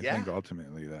 Yeah, I think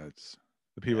ultimately that's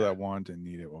the people that want and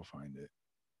need it will find it.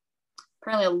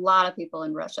 Apparently, a lot of people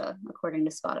in Russia, according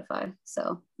to Spotify.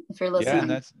 So, if you're listening,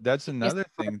 yeah, and that's another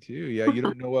thing too. Yeah, you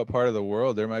don't know what part of the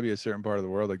world. There might be a certain part of the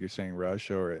world, like you're saying,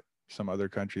 Russia or some other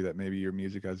country that maybe your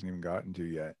music hasn't even gotten to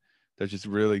yet, that's just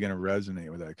really going to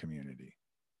resonate with that community.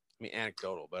 I mean,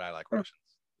 anecdotal, but I like Russians.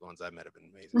 The ones I met have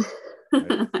been amazing.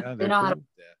 Yeah, they're cool.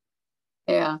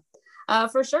 Yeah,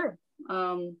 for sure.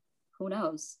 Who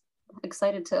knows?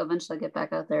 Excited to eventually get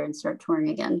back out there and start touring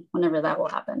again, whenever that will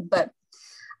happen. But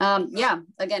yeah,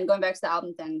 again, going back to the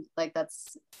album thing, like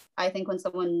that's, I think when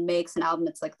someone makes an album,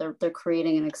 it's like they're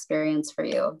creating an experience for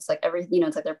you. It's like everything, you know,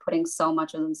 it's like they're putting so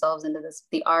much of themselves into this,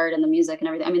 the art and the music and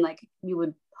everything. I mean, like you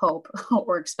would hope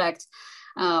or expect.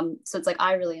 So it's like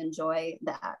I really enjoy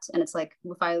that, and it's like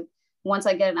once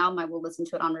I get an album, I will listen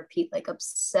to it on repeat, like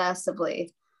obsessively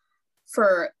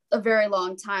for a very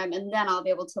long time, and then I'll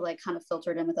be able to like kind of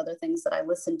filter it in with other things that I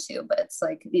listen to. But it's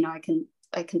like, you know, I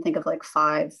can think of like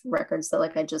 5 records that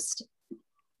like I just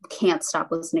can't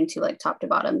stop listening to, like top to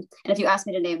bottom. And if you ask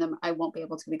me to name them, I won't be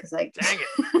able to, because like dang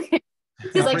it.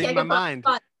 Because like my mind.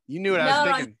 You knew what I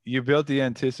was thinking. You built the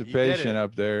anticipation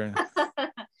up there.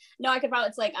 No, I could probably,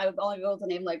 it's like I would only be able to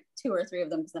name like 2 or 3 of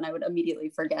them, because then I would immediately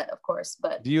forget, of course.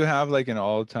 But do you have like an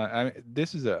all-time, I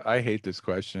mean, I hate this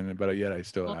question, but yet I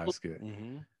still ask it.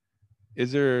 Mm-hmm.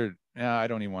 Is there, I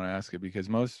don't even want to ask it, because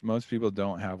most people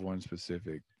don't have one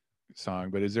specific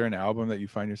song, but is there an album that you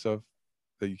find yourself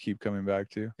that you keep coming back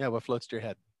to? Yeah, what floats to your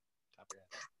head?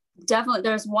 Definitely,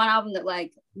 there's one album that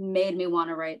like made me want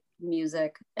to write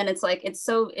music, and it's like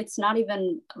it's not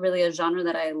even really a genre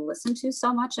that I listen to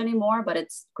so much anymore, but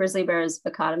it's Grizzly Bear's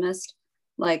Economist,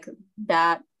 like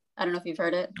that. I don't know if you've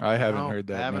heard it. I haven't heard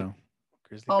that. No.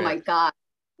 My god,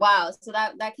 wow. So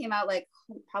that came out like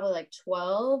probably like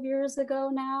 12 years ago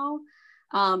now,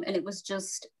 and it was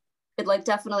just, it like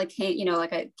definitely came, you know,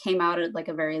 like it came out at like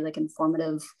a very like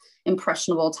informative,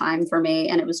 impressionable time for me,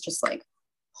 and it was just like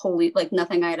holy, like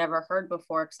nothing I had ever heard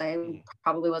before, because I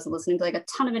probably wasn't listening to like a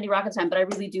ton of indie rock at the time. But I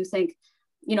really do think,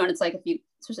 you know, and it's like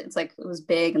it's like it was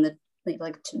big, and the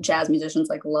like jazz musicians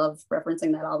like love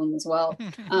referencing that album as well.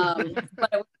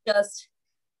 But it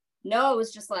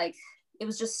was just like, it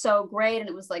was just so great, and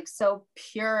it was like so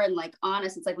pure and like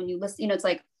honest. It's like when you listen, you know, it's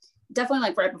like definitely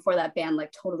like right before that band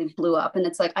like totally blew up, and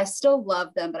it's like I still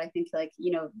love them, but I think like,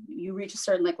 you know, you reach a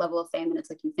certain like level of fame, and it's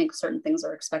like you think certain things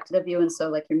are expected of you, and so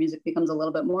like your music becomes a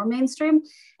little bit more mainstream.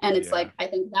 And it's like I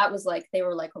think that was like they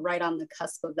were like right on the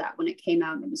cusp of that when it came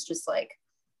out, and it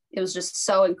was just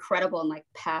so incredible and like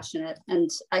passionate, and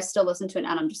I still listen to it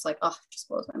and I'm just like, oh, it just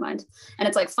blows my mind. And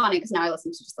it's like funny because now I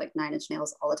listen to just like 9 Inch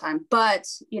Nails all the time, but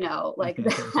you know, like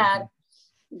that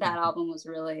album was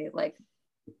really like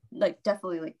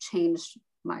definitely like changed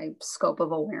my scope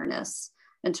of awareness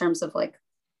in terms of like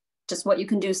just what you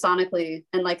can do sonically.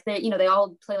 And like they, you know, they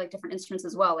all play like different instruments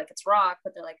as well, like it's rock,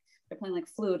 but they're playing like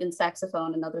flute and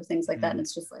saxophone and other things like that, and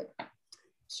it's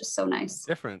just so nice.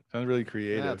 Different. Sounds really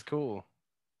creative. Yeah, it's cool.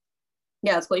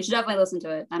 Yeah, it's cool. You should definitely listen to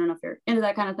it. I don't know if you're into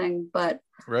that kind of thing, but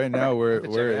right now we're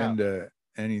into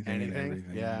anything and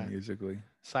everything musically.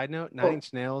 Side note, 9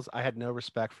 Inch Nails, I had no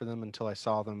respect for them until I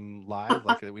saw them live.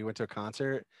 Like we went to a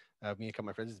concert, me and a couple of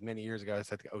my friends, many years ago. It's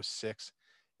like 06,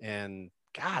 and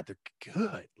God, they're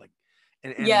good. Like,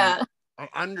 and yeah, I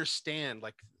understand,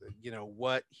 like, you know,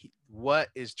 what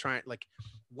is trying. Like,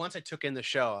 once I took in the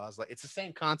show, I was like, it's the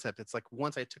same concept. It's like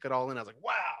once I took it all in, I was like,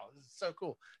 wow, this is so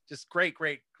cool. Just great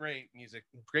music,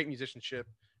 great musicianship,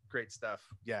 great stuff.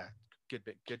 Yeah, good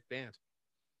band.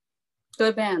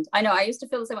 Good band. I know. I used to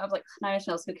feel the same. I was like, 9 Inch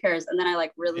Nails, who cares? And then I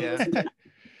like really listened to it.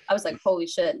 I was like, holy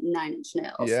shit, 9 Inch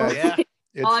Nails. Yeah, like,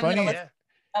 it's funny.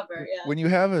 When you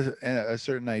have a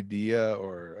certain idea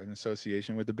or an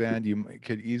association with the band, you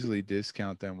could easily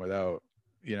discount them without,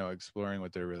 you know, exploring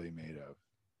what they're really made of.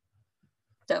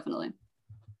 Definitely.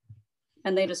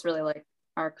 And they just really like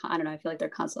are, I don't know, I feel like they're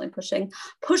constantly pushing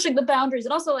the boundaries,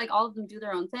 and also like all of them do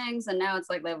their own things, and now it's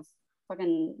like they've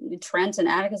fucking Trent and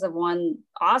Atticus have won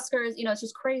Oscars, you know, it's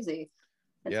just crazy.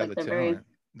 It's like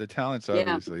the talent's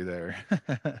obviously there.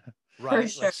 Right,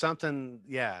 sure. Like something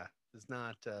is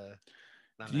not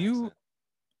do you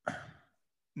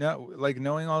now, like,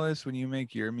 knowing all this, when you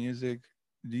make your music,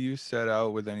 do you set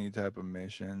out with any type of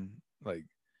mission, like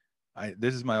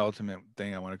this is my ultimate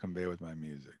thing I want to convey with my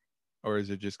music, or is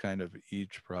it just kind of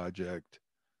each project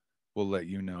will let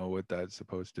you know what that's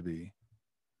supposed to be?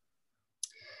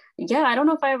 Yeah, I don't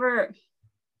know if I ever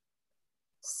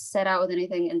set out with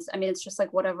anything. And I mean, it's just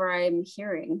like whatever I'm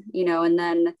hearing, you know, and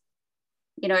then,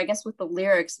 you know, I guess with the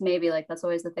lyrics, maybe like that's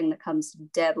always the thing that comes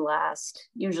dead last.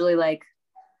 Usually, like,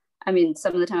 I mean,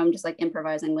 some of the time I'm just like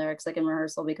improvising lyrics like in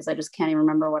rehearsal because I just can't even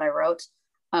remember what I wrote.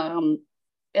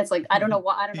 It's like I don't know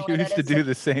what you used to do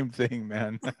the same thing,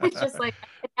 man. It's just like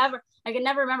I can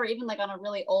never remember, even like on a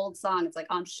really old song. It's like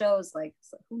on shows, like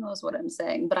who knows what I'm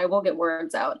saying, but I will get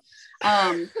words out.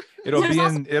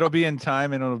 It'll be in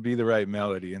time, and it'll be the right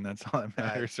melody, and that's all that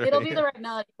matters. Right? It'll be the right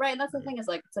melody, right? And that's the thing, is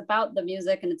like it's about the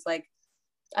music, and it's like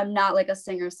I'm not like a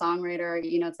singer songwriter,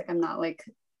 you know, it's like I'm not like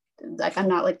I'm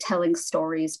not like telling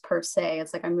stories per se.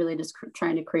 It's like I'm really just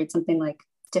trying to create something like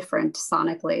different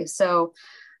sonically. So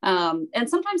and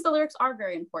sometimes the lyrics are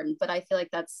very important, but I feel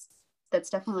like that's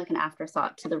definitely like an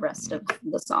afterthought to the rest of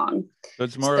the song. So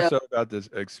it's more so about this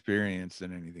experience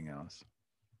than anything else.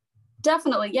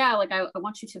 Definitely, yeah. Like I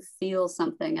want you to feel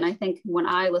something, and I think when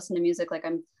I listen to music, like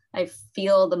I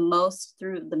feel the most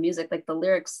through the music. Like the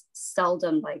lyrics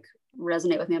seldom like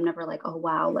resonate with me. I'm never like, oh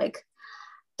wow, like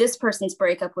this person's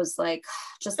breakup was like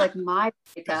just like my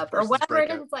breakup or whatever it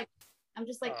is. It's like I'm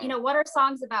just like, you know, what are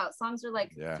songs about? Songs are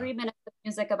like 3 minutes of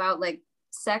music about like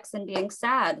sex and being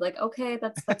sad. Like, okay,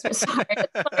 that's sorry, it's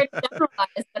sorry to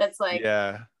generalize, but it's like,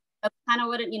 yeah, that's kind of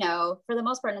what it, you know, for the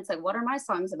most part. And it's like, what are my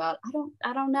songs about?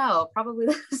 I don't know. Probably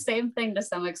the same thing to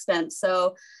some extent.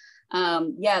 So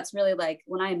yeah, it's really like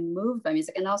when I'm moved by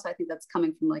music, and also I think that's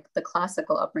coming from like the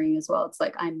classical upbringing as well. It's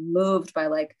like I'm moved by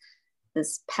like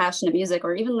this passionate music,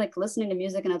 or even like listening to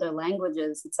music in other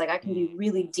languages. It's like I can be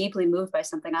really deeply moved by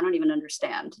something I don't even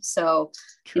understand. So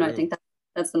you know, I think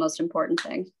that's the most important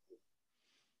thing.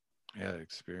 Yeah,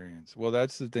 experience. Well,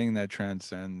 that's the thing that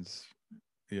transcends,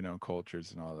 you know,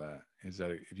 cultures and all that, is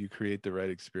that if you create the right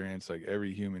experience, like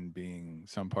every human being,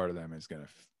 some part of them is going to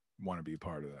want to be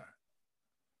part of that.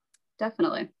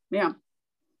 Definitely. Yeah.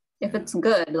 If it's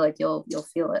good, like you'll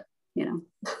feel it, you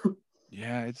know.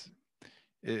 Yeah,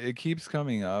 it keeps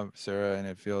coming up, Sarah, and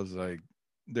it feels like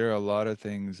there are a lot of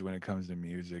things when it comes to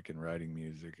music and writing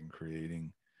music and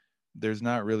creating. There's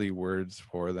not really words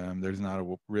for them. There's not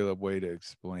a real way to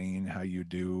explain how you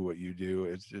do what you do.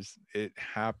 It's just, it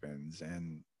happens.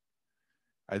 And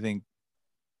I think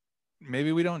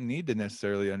maybe we don't need to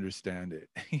necessarily understand it,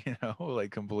 you know,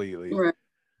 like completely. Right.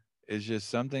 It's just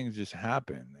some things just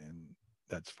happen, and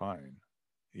that's fine.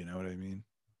 You know what I mean?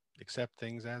 Accept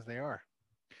things as they are.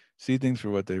 See things for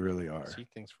what they really are. See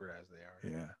things for as they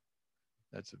are. Yeah,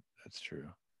 that's true.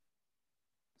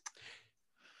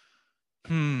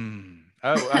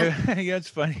 Yeah, it's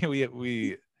funny.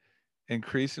 We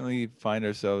increasingly find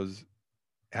ourselves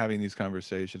having these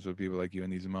conversations with people like you in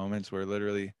these moments where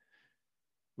literally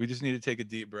we just need to take a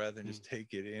deep breath and just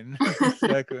take it in for a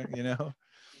second, you know.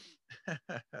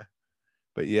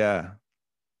 But yeah,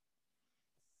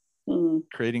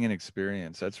 creating an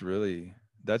experience, that's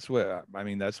what I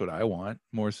mean, that's what I want,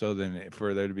 more so than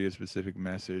for there to be a specific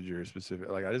message or a specific,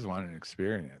 like, I just want an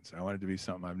experience. I want it to be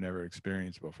something I've never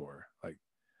experienced before. Like,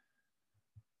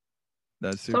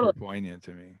 that's super poignant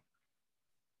to me.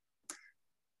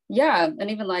 Yeah,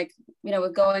 and even like, you know,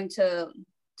 with going to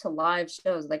live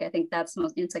shows, like I think that's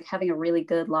most, it's like having a really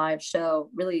good live show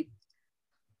really,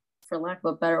 for lack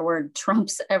of a better word,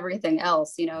 trumps everything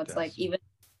else. You know, it's like, even,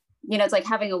 you know, it's like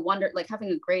having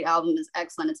a great album is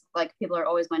excellent. It's like people are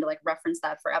always going to like reference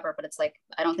that forever, but it's like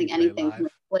I don't think anything can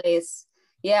replace,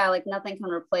 like nothing can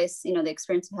replace, you know, the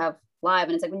experience you have live.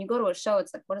 And it's like when you go to a show,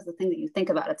 it's like, what is the thing that you think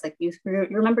about? It's like you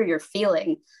remember your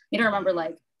feeling. You don't remember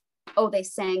like, oh, they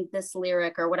sang this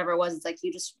lyric or whatever it was. It's like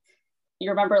you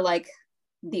remember like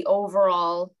the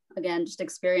overall, again, just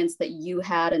experience that you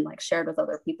had and like shared with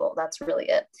other people. That's really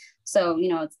it. So, you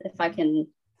know, if I can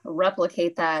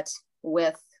replicate that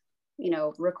with, you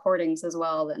know, recordings as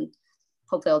well, then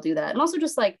hopefully I'll do that. And also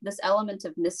just like this element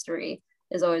of mystery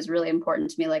is always really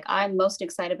important to me. Like I'm most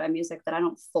excited by music that I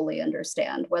don't fully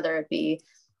understand, whether it be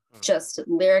just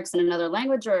lyrics in another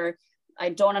language or I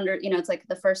don't you know, it's like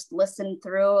the first listen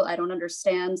through, I don't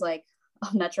understand like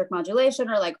metric modulation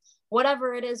or like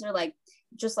whatever it is, or like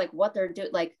just like what they're doing,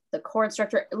 like the chord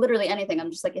structure, literally anything. I'm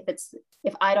just like,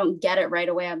 if I don't get it right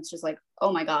away, I'm just like,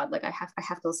 oh my God, like I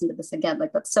have to listen to this again.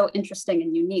 Like that's so interesting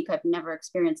and unique. I've never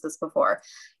experienced this before.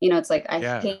 You know, it's like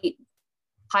I hate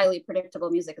highly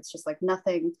predictable music. It's just like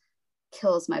nothing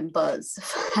kills my buzz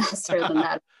faster than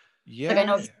that. Yeah, like I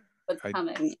know what's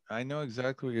coming. I know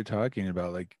exactly what you're talking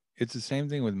about. Like it's the same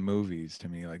thing with movies to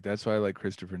me. Like that's why I like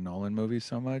Christopher Nolan movies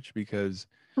so much, because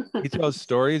he tells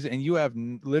stories and you have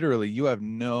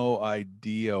no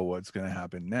idea what's going to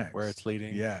happen next, where it's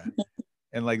leading. Yeah.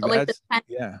 And like that's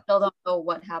still don't know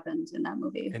what happened in that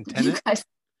movie. In Tenet?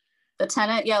 The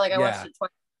Tenet, I watched it twice.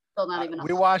 Still not even.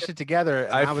 We watched it together,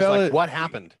 and I was like, "What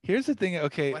happened?" Here's the thing.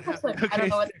 Okay, what happened? I don't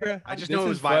know what. I just know it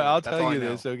was violent. I'll tell you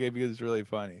this, okay, because it's really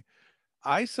funny.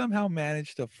 I somehow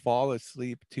managed to fall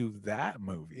asleep to that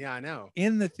movie. Yeah, I know.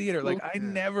 In the theater, like I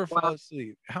never fall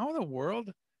asleep. How in the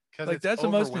world? Because like that's the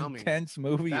most intense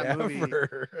movie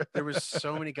ever. There was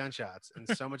so many gunshots and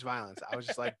so much violence. I was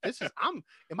just like, am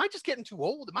I just getting too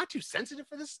old? Am I too sensitive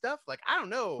for this stuff? Like, I don't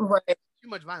know. Right. too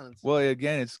much violence. Well,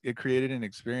 again, it created an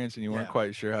experience, and you weren't Yeah.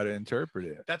 quite sure how to interpret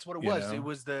it. That's what it you was. know? It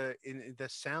was the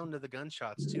sound of the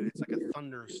gunshots too. It's like a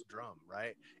thunderous drum,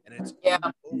 right? And it's Yeah.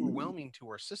 overwhelming to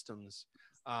our systems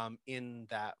in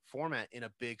that format, in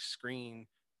a big screen,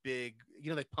 big.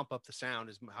 They pump up the sound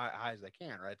as high as they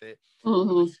can, right?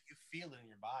 You feel it in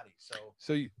your body. So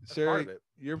that's Sarah, part of it.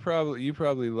 you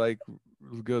probably like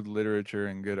good literature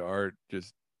and good art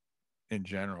just in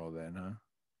general, then, huh?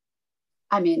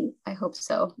 I mean, I hope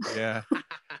so. Yeah.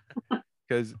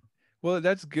 Because, well,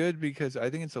 that's good, because I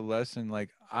think it's a lesson. Like,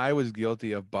 I was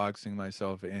guilty of boxing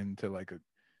myself into like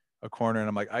a corner, and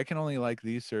I'm like, I can only like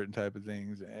these certain type of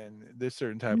things and this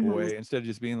certain type of way, instead of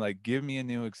just being like, give me a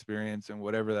new experience, and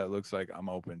whatever that looks like, I'm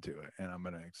open to it and I'm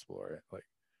gonna explore it. Like,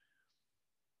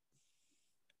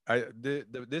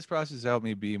 this process helped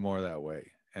me be more that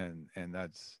way, and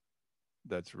that's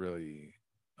really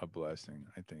a blessing,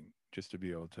 I think, just to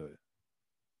be able to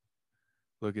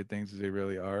look at things as they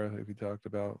really are, like we talked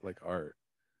about, like art,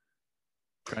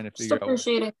 trying to figure out.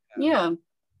 Appreciate it. Yeah,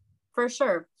 for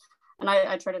sure. And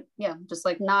I try to, just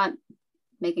like not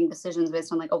making decisions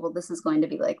based on like, oh, well, this is going to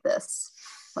be like this,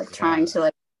 like trying to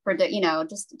like predict,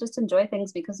 just enjoy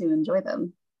things because you enjoy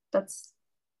them. That's,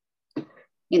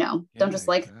 don't just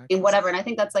like whatever. And I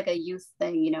think that's like a youth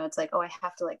thing, it's like, oh, I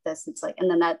have to like this. It's like, and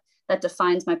then that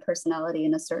defines my personality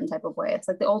in a certain type of way. It's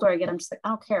like the older I get, I'm just like, I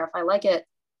don't care if I like it.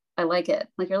 I like it.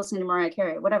 Like, you're listening to Mariah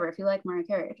Carey, whatever. If you like Mariah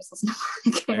Carey, just listen to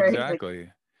Mariah Carey. Exactly.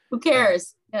 Like, who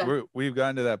cares? Yeah. We've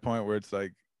gotten to that point where it's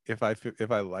like, if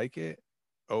I like it,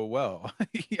 oh well,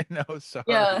 sorry.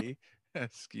 Yeah.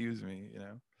 Excuse me,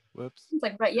 whoops. It's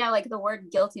like, right, yeah, like the word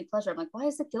guilty pleasure. I'm like, why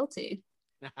is it guilty?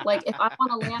 Like, if I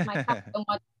want to lay on my couch and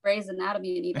watch Grey's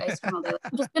Anatomy and eat ice cream all day,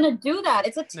 I'm just gonna do that.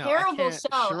 It's a terrible show.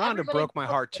 Sharonda broke my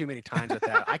heart too many times with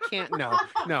that. I can't.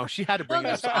 No, she had to bring it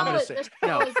up. So I'm gonna say,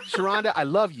 no, Sharonda, I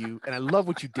love you and I love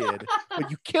what you did,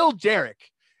 but you killed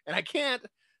Derek, and I can't.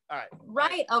 All right.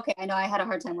 Right. Okay. I know. I had a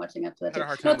hard time watching after that. I had a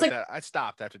hard time with that. I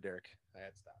stopped after Derek. I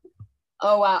had to stop.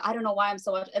 Oh wow. I don't know why I'm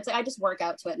so much. It's like I just work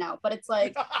out to it now, but it's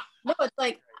like no, it's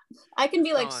like I can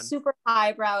be like super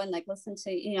highbrow and like listen to,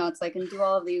 it's like, and do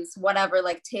all of these whatever,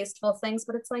 like tasteful things,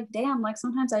 but it's like, damn, like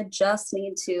sometimes I just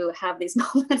need to have these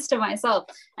moments to myself.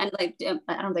 And like,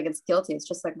 I don't think it's guilty. It's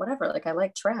just like, whatever. Like, I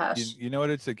like trash. You know what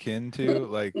it's akin to?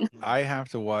 Like, I have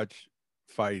to watch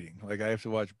fighting. Like, I have to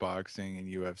watch boxing and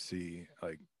UFC.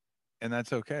 Like, and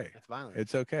that's okay. It's violent.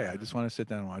 It's okay. I just want to sit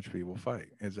down and watch people fight.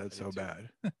 Is that so bad?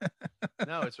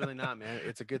 No, it's really not, man.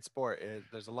 It's a good sport.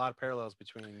 There's a lot of parallels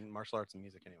between martial arts and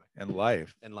music, anyway. And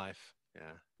life. Yeah.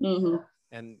 Mm-hmm.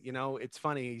 And it's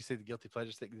funny you say the guilty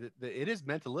pleasures thing. It is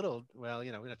meant a little. Well,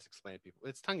 we don't have to explain to people.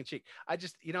 It's tongue in cheek. I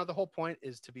just, the whole point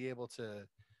is to be able to,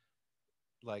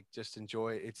 like, just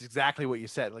enjoy. It's exactly what you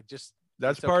said. Like, just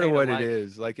that's part of what it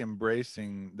is. Like,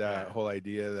 embracing that whole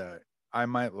idea that I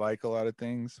might like a lot of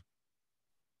things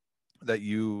that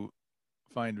you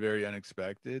find very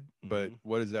unexpected, but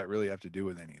what does that really have to do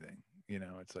with anything?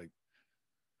 It's like,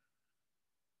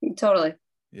 totally.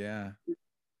 Yeah.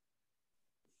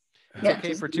 It's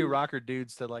okay for two rocker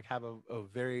dudes to like have a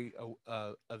very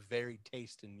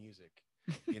taste in music,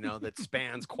 that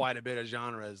spans quite a bit of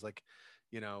genres, like,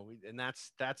 and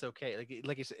that's okay.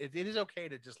 Like you said, it is okay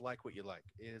to just like what you like.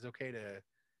 It is okay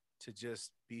to just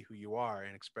be who you are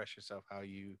and express yourself how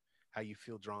you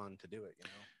feel drawn to do it.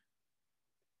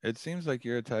 It seems like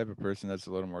you're a type of person that's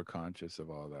a little more conscious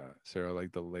of all that, Sarah,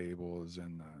 like the labels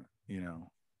and the,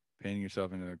 painting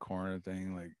yourself into a corner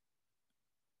thing, like,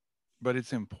 but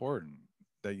it's important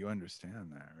that you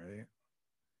understand that, right?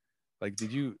 Like,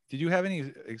 did you have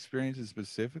any experiences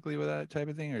specifically with that type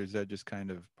of thing, or is that just kind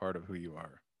of part of who you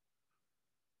are?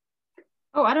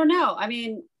 Oh, I don't know. I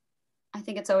mean, I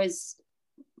think it's always,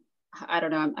 I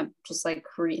don't know. I'm just like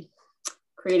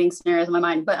creating scenarios in my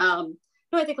mind, but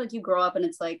no, I think like you grow up and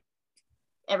it's like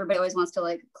everybody always wants to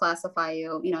like classify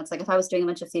you. It's like if I was doing a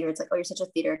bunch of theater, it's like, oh, you're such a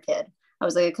theater kid. I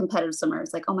was like a competitive swimmer.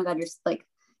 It's like, oh my God,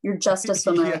 you're just a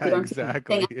swimmer. Yeah, like, you don't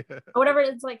exactly. Or whatever.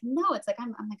 It's like, no, it's like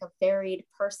I'm like a varied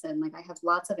person. Like I have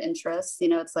lots of interests.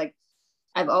 It's like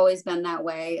I've always been that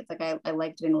way. It's like I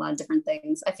like doing a lot of different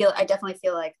things. I definitely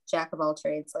feel like jack of all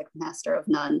trades, like master of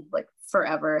none, like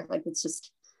forever. Like it's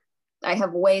just I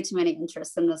have way too many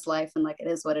interests in this life, and like it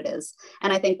is what it is.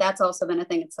 And I think that's also been a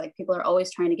thing. It's like people are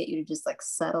always trying to get you to just like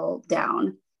settle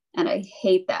down, and I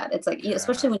hate that. It's like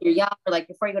especially when you're young, or like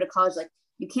before you go to college, like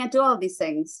you can't do all of these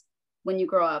things when you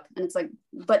grow up. And it's like,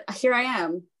 but here I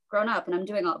am grown up and I'm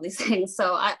doing all these things.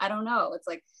 So I don't know. It's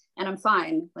like, and I'm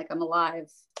fine. Like I'm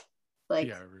alive. like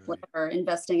really. whatever,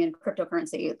 investing in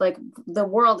cryptocurrency. Like the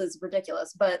world is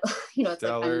ridiculous, but you know, it's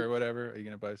Stellar like or whatever. Are you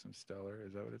gonna buy some Stellar?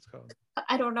 Is that what it's called?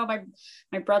 I don't know.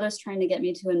 My brother's trying to get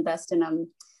me to invest in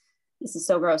this is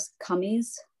so gross,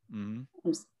 cummies.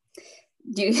 Mm-hmm.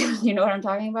 Do you know what I'm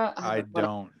talking about? I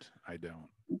don't.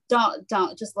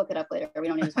 Don't just look it up later. We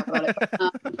don't need to talk about it.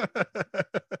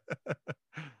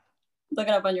 Look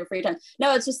it up on your free time.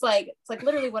 No, it's just like, it's like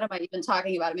literally, what am I even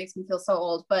talking about? It makes me feel so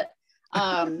old, but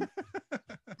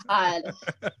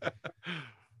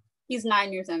he's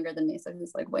 9 years younger than me, so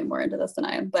he's like way more into this than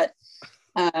I am. But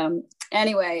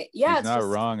anyway, yeah, he's not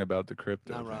wrong about the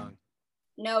crypto. Not wrong.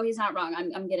 No, he's not wrong.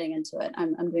 I'm getting into it.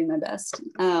 I'm doing my best.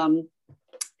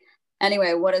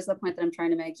 Anyway, what is the point that I'm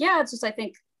trying to make? Yeah, it's just, I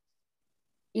think,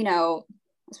 you know,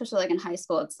 especially like in high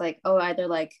school, it's like, oh, either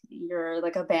like you're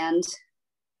like a band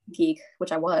geek,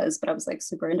 which I was, but I was like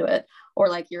super into it, or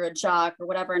like you're a jock or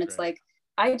whatever. And it's like,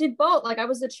 I did both. Like I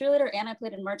was a cheerleader and I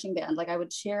played in marching band. Like I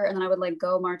would cheer and then I would like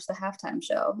go march the halftime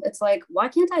show. It's like, why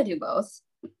can't I do both?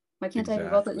 Why can't I do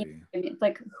both? I mean,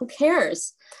 like, who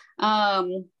cares? Yeah, I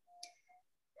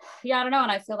don't know.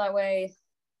 And I feel that way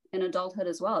in adulthood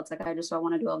as well. It's like, I just don't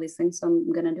want to do all these things, so I'm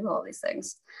gonna do all these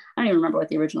things. I don't even remember what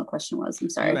the original question was. I'm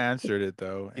sorry. You answered it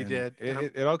though. You did.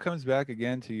 It all comes back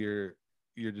again to your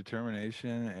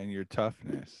determination and your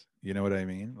toughness. You know what I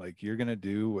mean? Like you're gonna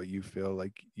do what you feel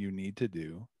like you need to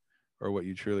do, or what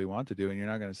you truly want to do, and you're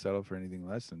not gonna settle for anything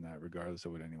less than that, regardless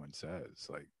of what anyone says.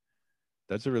 Like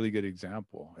that's a really good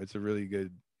example. It's a really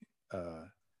good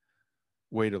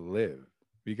way to live,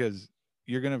 because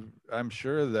I'm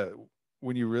sure that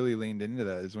when you really leaned into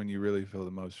that is when you really feel the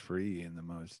most free and the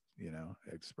most, you know,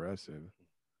 expressive.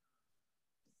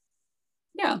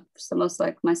 Yeah, just the most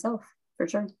like myself, for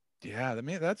sure. Yeah, I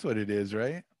mean, that's what it is,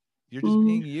 right? You're just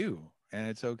being you, and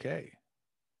it's okay,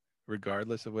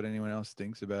 regardless of what anyone else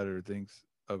thinks about it or thinks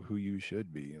of who you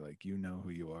should be. Like, you know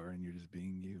who you are, and you're just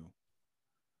being you.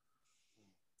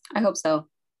 I hope so.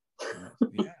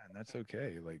 Yeah, and that's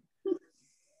okay. Like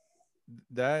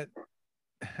that.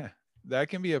 That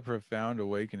can be a profound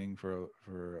awakening for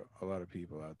a lot of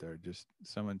people out there. Just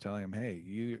someone telling them, "Hey,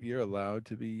 you're allowed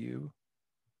to be you,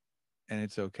 and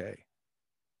it's okay."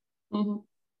 Mm-hmm.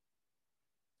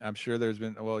 I'm sure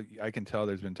I can tell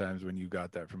there's been times when you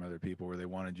got that from other people where they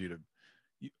wanted you to,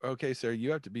 okay, sir, you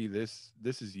have to be this.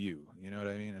 This is you. You know what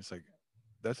I mean? It's like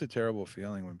that's a terrible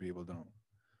feeling when people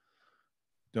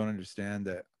don't understand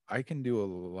that I can do a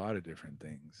lot of different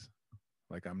things.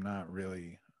 Like I'm not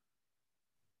really.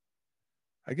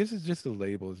 I guess it's just the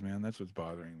labels, man. That's what's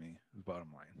bothering me. The bottom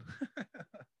line.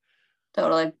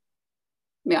 Totally.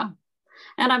 Yeah.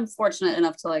 And I'm fortunate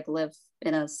enough to like live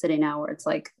in a city now where it's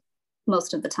like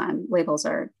most of the time labels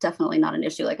are definitely not an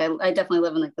issue. Like I definitely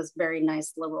live in like this very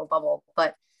nice liberal bubble,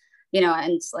 but you know,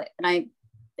 and it's like, and I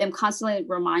am constantly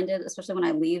reminded, especially when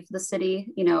I leave the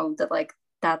city, you know, that like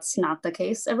that's not the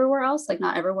case everywhere else. Like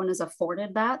not everyone is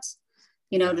afforded that,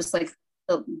 you know, just like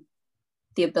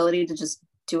the ability to just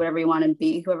do whatever you want and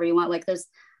be whoever you want. Like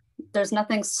there's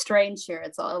nothing strange here.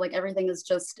 It's all like everything is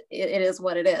just it is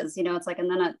what it is, you know. It's like, and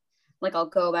then I'll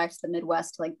go back to the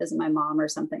Midwest to like visit my mom or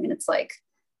something, and it's like,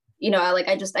 you know,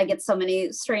 I get so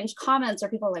many strange comments, or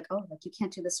people are like, oh, like you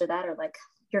can't do this or that, or like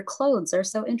your clothes are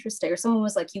so interesting, or someone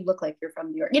was like, you look like you're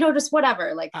from New York, you know, just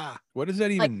whatever. Like what does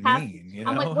that even mean? You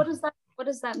know? I'm like, what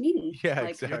does that mean? Yeah,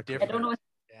 like, exactly. I don't know.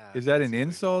 Is that an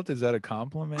insult? Is that a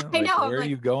compliment? I know. Where are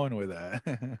you going with that?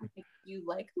 You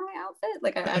like my outfit?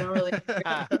 Like I don't really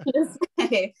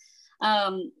say.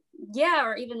 Yeah,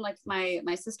 or even like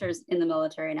my sister's in the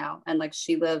military now, and like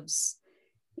she lives,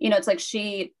 you know, it's like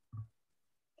she's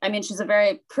a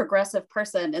very progressive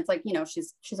person. It's like, you know,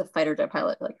 she's a fighter jet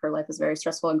pilot. Like her life is very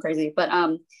stressful and crazy, but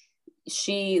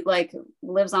she like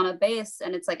lives on a base,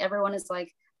 and it's like everyone is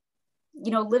like,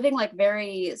 you know, living like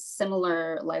very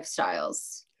similar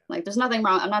lifestyles. Like there's nothing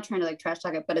wrong. I'm not trying to like trash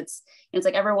talk it, but it's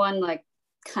like everyone like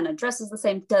kind of dresses the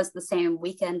same, does the same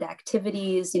weekend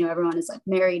activities. You know, everyone is like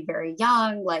married very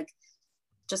young, like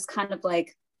just kind of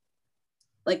like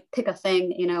pick a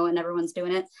thing, you know, and everyone's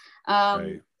doing it.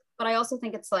 Right. But I also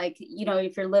think it's like, you know,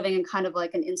 if you're living in kind of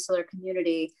like an insular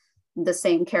community, the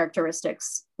same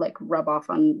characteristics like rub off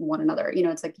on one another. You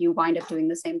know, it's like you wind up doing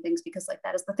the same things because like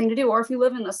that is the thing to do. Or if you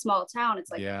live in a small town, it's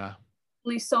like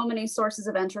only so many sources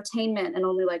of entertainment and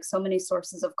only like so many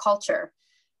sources of culture.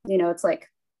 You know, it's like,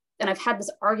 and I've had this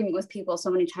argument with people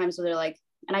so many times where they're like,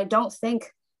 and I don't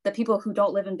think the people who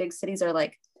don't live in big cities are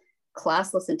like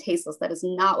classless and tasteless. That is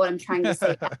not what I'm trying to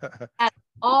say at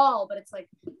all. But it's like,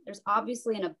 there's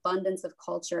obviously an abundance of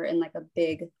culture in like a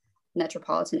big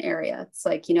metropolitan area. It's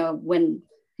like, you know, when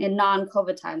in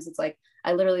non-COVID times, it's like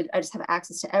I just have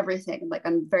access to everything. Like,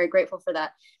 I'm very grateful for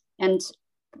that. And,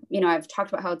 you know, I've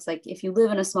talked about how it's like, if you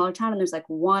live in a smaller town and there's like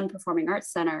one performing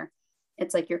arts center,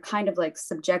 it's like, you're kind of like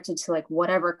subjected to like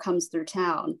whatever comes through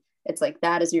town. It's like,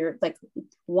 that is your like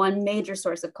one major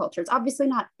source of culture. It's obviously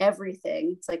not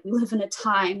everything. It's like, we live in a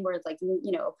time where it's like,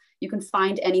 you know, you can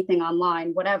find anything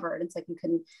online, whatever. And it's like, you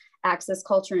can access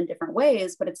culture in different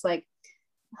ways, but it's like,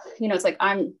 you know, it's like,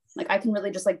 I'm like, I can really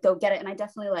just like go get it. And I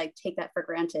definitely like take that for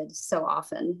granted so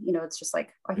often. You know, it's just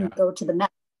like, I can go to the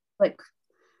Met, like,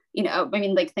 you know, I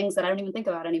mean, like things that I don't even think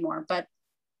about anymore. But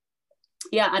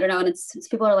yeah, I don't know. And it's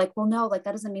people are like, well, no, like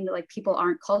that doesn't mean that like people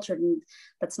aren't cultured. And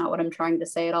that's not what I'm trying to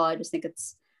say at all. I just think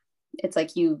it's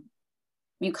like you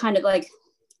kind of like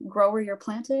grow where you're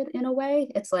planted in a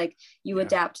way. It's like you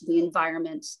adapt to the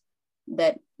environment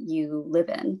that you live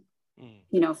in,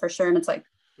 you know, for sure. And it's like,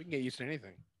 we can get used to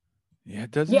anything. Yeah,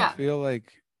 it doesn't feel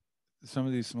like some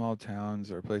of these small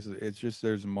towns or places, it's just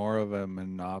there's more of a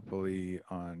monopoly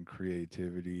on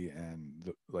creativity,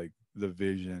 and the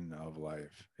vision of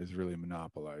life is really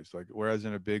monopolized. Like, whereas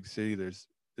in a big city,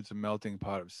 it's a melting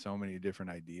pot of so many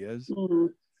different ideas.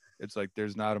 It's like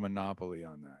there's not a monopoly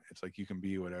on that. It's like you can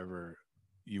be whatever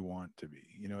you want to be.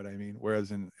 You know what I mean?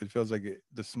 Whereas it feels like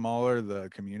the smaller the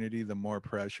community, the more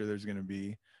pressure there's going to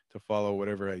be to follow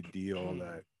whatever ideal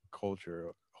that culture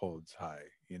holds high.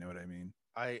 You know what I mean?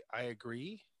 I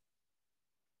agree.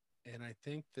 And I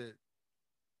think that,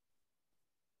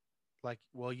 like,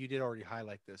 well, you did already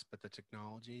highlight this, but the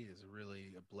technology is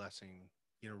really a blessing.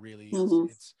 You know, really,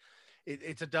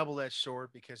 it's a double-edged sword,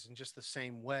 because in just the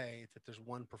same way that there's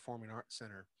one performing arts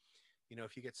center, you know,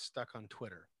 if you get stuck on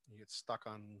Twitter, you get stuck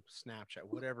on Snapchat,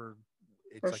 whatever,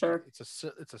 it's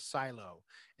it's a silo,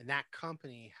 and that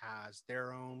company has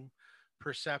their own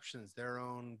perceptions, their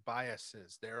own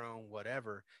biases, their own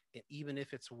whatever. And even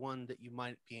if it's one that you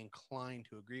might be inclined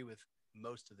to agree with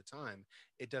most of the time,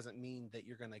 it doesn't mean that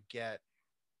you're going to get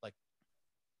like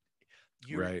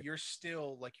you're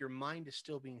still like, your mind is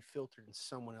still being filtered in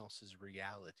someone else's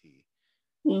reality.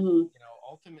 You know,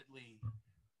 ultimately.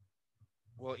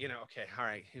 Well, you know, okay, all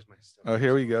right. Here's my stuff. Oh,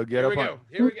 here we go. Here we go.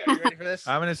 You ready for this?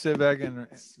 I'm gonna sit back and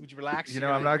would you relax? You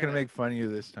know, I'm not gonna make fun of you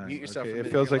this time. Mute yourself. Okay?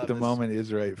 It feels like the moment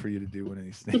is right for you to do one of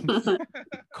these things.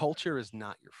 Culture is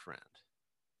not your friend.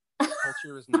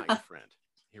 Culture is not your friend.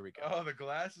 Here we go. Oh, the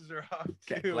glasses are off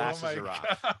too. Okay, glasses are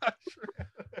off.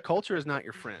 Culture is not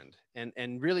your friend,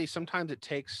 and really sometimes it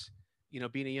takes, you know,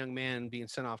 being a young man being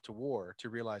sent off to war to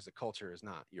realize that culture is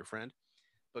not your friend.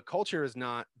 But culture is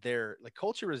not there. Like,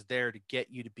 culture is there to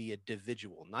get you to be a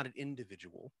individual, not an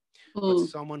individual, but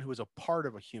someone who is a part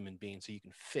of a human being, so you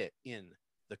can fit in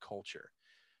the culture.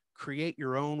 Create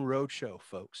your own roadshow,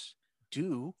 folks.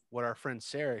 Do what our friend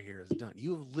Sarah here has done.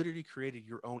 You have literally created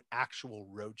your own actual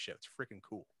roadshow. It's freaking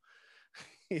cool.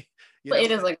 It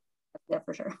is like, yeah,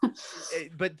 for sure.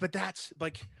 but that's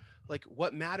like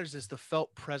what matters is the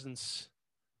felt presence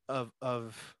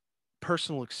of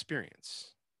personal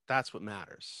experience. That's what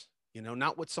matters, you know,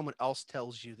 not what someone else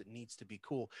tells you that needs to be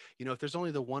cool. You know, if there's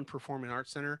only the one performing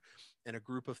arts center and a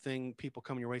group of people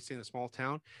coming your way, stay in a small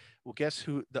town, well, guess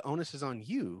who? The onus is on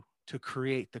you to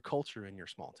create the culture in your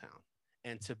small town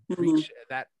and to preach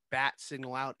that bat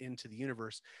signal out into the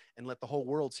universe and let the whole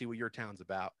world see what your town's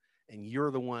about. And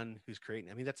you're the one who's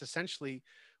creating. I mean, that's essentially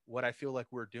what I feel like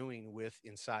we're doing with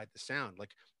Inside the Sound.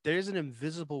 Like, there's an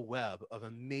invisible web of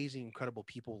amazing, incredible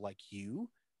people like you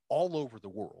all over the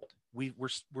world.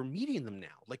 We're meeting them now.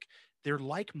 Like, they're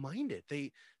like-minded.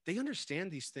 They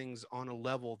understand these things on a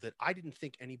level that I didn't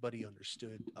think anybody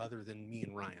understood other than me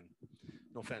and Ryan.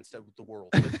 No offense to the world,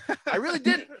 but I really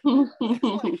didn't.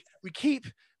 Like, we keep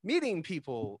meeting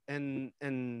people and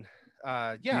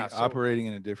operating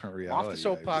in a different reality. Off the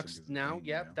soapbox now.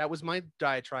 Yeah, that was my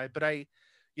diatribe. But I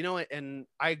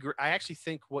agree. I actually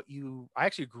think I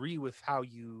actually agree with how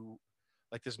you,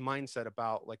 like, this mindset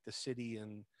about like the city,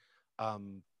 and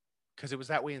because it was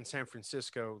that way in San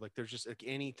Francisco. Like, there's just like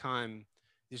any time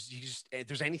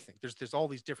there's anything. There's all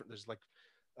these different. There's like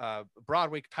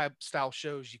Broadway type style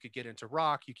shows. You could get into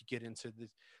rock. You could get into the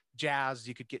jazz.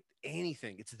 You could get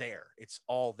anything. It's there. It's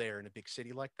all there in a big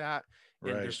city like that.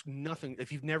 And there's nothing.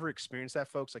 If you've never experienced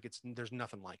that, folks, like, there's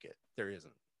nothing like it. There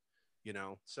isn't. You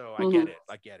know, so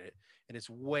I get it. And it's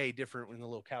way different in the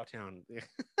little cow town.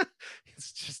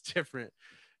 It's just different,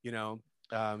 you know.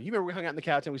 You remember we hung out in the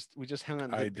couch and we just hung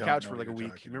out on the couch for like a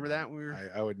week. You remember that?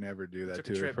 I would never do that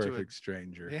to a perfect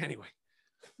stranger. Yeah, anyway.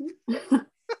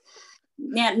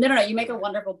 Yeah, no. You make a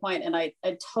wonderful point, and I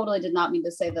totally did not mean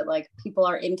to say that like people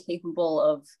are incapable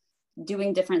of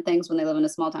doing different things when they live in a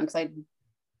small town, because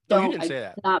No, you didn't say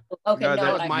that. Okay, no,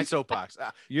 that was my soapbox.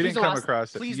 You didn't come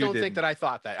across it. Please don't think that I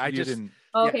thought that. I just didn't.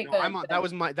 Okay, yeah, good. That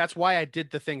was my. That's why I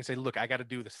did the thing and say, look, I got to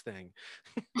do this thing.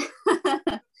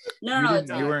 No,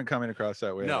 you weren't coming across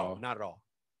that way at all. No, not at all.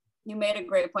 You made a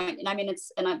great point. And I mean,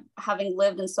 I'm having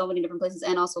lived in so many different places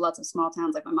and also lots of small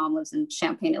towns. Like my mom lives in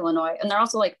Champaign, Illinois. And there are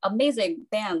also like amazing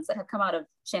bands that have come out of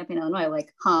Champaign, Illinois,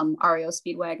 like Hum, REO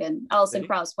Speedwagon, Alison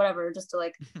Krauss, whatever, just to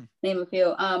like name a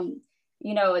few.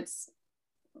 You know, it's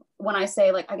when I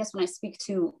say like, I guess when I speak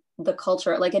to the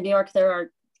culture, like in New York, there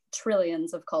are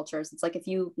trillions of cultures. It's like, if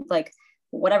you like,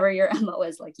 whatever your MO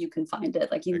is, like you can find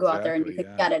it, like you can go out there and you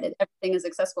can get it. Everything is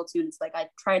accessible to you. And it's like, I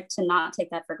try to not take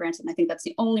that for granted. And I think that's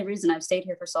the only reason I've stayed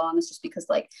here for so long, is just because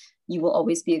like you will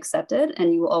always be accepted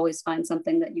and you will always find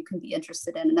something that you can be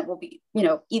interested in and that will be, you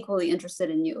know, equally interested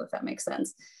in you, if that makes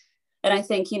sense. And I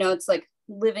think, you know, it's like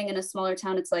living in a smaller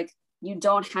town, it's like, you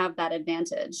don't have that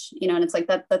advantage, you know, and it's like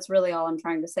that's really all I'm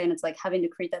trying to say. And it's like having to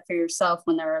create that for yourself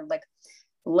when there are like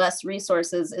less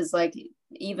resources is like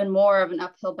even more of an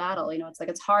uphill battle. You know, it's like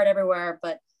it's hard everywhere,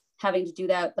 but having to do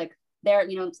that like there,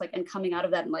 you know, it's like, and coming out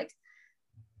of that and like,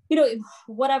 you know,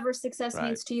 whatever success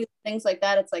means to you, things like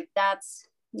that, it's like that's,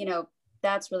 you know,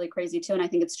 that's really crazy too. And I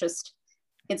think it's just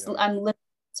I'm literally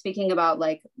speaking about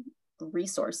like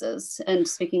resources and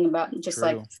speaking about just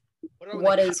like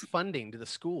what is funding to the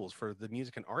schools for the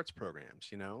music and arts programs,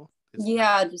 you know? Just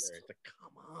like,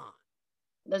 come on.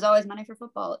 There's always money for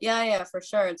football. Yeah, for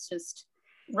sure. It's just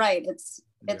right.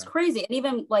 It's crazy. And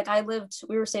even like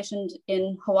we were stationed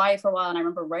in Hawaii for a while. And I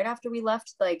remember right after we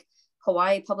left, like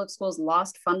Hawaii public schools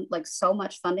lost like so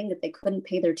much funding that they couldn't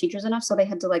pay their teachers enough. So they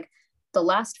had to like the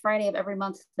last Friday of every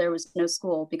month, there was no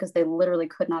school because they literally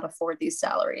could not afford these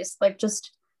salaries. Like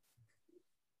just,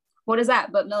 what is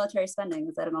that? But military spending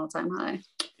is at an all-time high.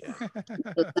 Yeah.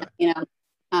 You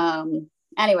know,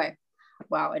 anyway.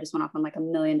 Wow, I just went off on like a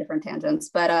million different tangents,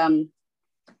 but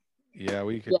yeah,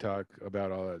 we could talk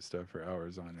about all that stuff for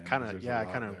hours on end. I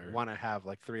kind of want to have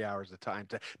like 3 hours of time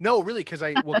to. No, really, because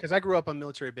I grew up on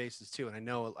military bases too, and I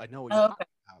know what you're talking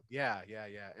about. Yeah,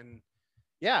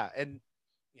 and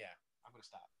I'm gonna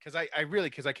stop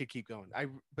because I could keep going.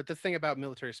 But the thing about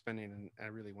military spending, and I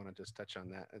really want to just touch on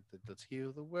that. Let's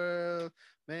heal the world,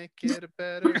 make it a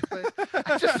better place.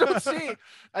 I just don't see.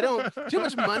 Too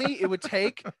much money it would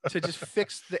take to just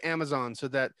fix the Amazon so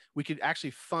that we could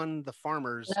actually fund the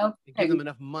farmers and give them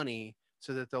enough money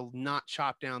so that they'll not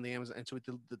chop down the Amazon, and so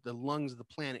the lungs of the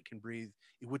planet can breathe.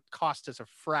 It would cost us a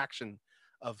fraction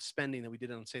of spending that we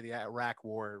did on, say, the Iraq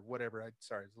War or whatever.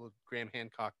 Sorry, it's a little Graham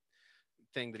Hancock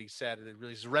thing that he said, and it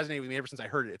really has resonated with me ever since I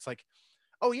heard it. It's like,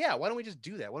 oh yeah, why don't we just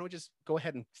do that? Why don't we just go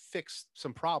ahead and fix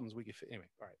some problems we could anyway?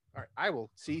 All right, I will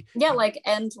see. Yeah, like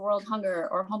end world hunger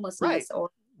or homelessness,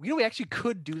 or we actually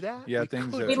could do that. Yeah,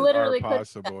 things that are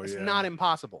possible. It's not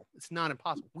impossible. It's not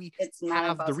impossible. We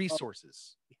have the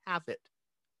resources. We have it.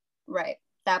 Right.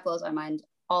 That blows my mind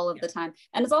all of the time.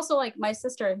 And it's also like my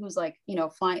sister who's like, you know,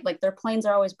 flying, like their planes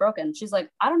are always broken. She's like,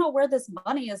 I don't know where this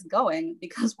money is going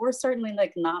because we're certainly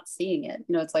like not seeing it.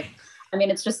 You know, it's like, I mean,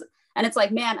 it's just, and it's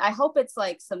like, man, I hope it's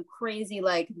like some crazy,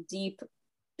 like deep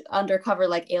undercover,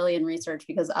 like alien research,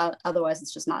 because otherwise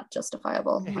it's just not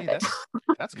justifiable. Hey,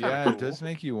 that's kind of cool. It does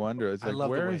make you wonder. It's like,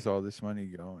 where is all this money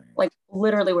going? Like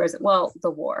literally, where's it? Well, the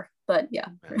war, but yeah.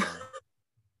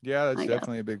 Yeah, that's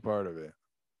definitely a big part of it.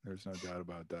 There's no doubt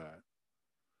about that.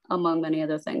 Among many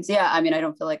other things. Yeah, I mean, I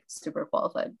don't feel like super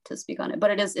qualified to speak on it,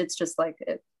 but it's just like,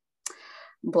 it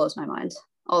blows my mind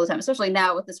all the time, especially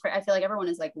now with this. I feel like everyone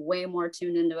is like way more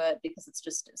tuned into it because it's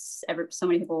just so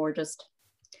many people were just,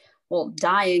 well,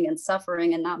 dying and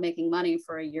suffering and not making money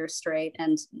for a year straight.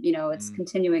 And, you know, it's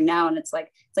continuing now. And it's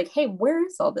like, hey, where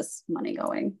is all this money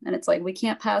going? And it's like, we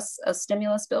can't pass a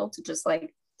stimulus bill to just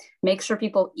like make sure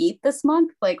people eat this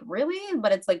month. Like, really?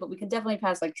 But it's like, but we can definitely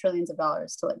pass like trillions of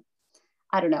dollars to like,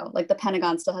 I don't know, like the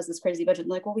Pentagon still has this crazy budget. And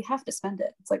like, well, we have to spend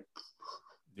it. It's like,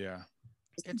 yeah,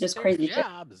 it's just crazy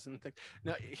jobs and things.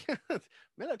 No,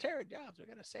 military jobs are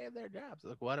going to save their jobs.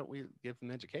 Like, why don't we give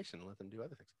them education and let them do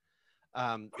other things?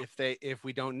 If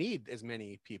we don't need as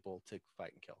many people to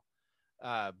fight and kill,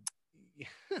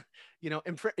 you know.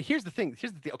 And here's the thing.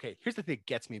 Okay, here's the thing that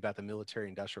gets me about the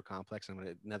military-industrial complex. I'm going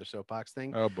to another soapbox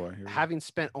thing. Oh boy! Having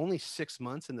spent only 6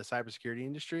 months in the cybersecurity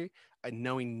industry, and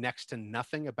knowing next to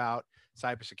nothing about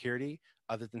cybersecurity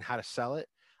other than how to sell it,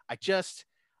 I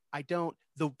don't.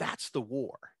 Though that's the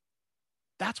war.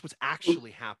 That's what's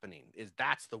actually happening.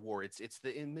 That's the war. It's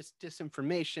the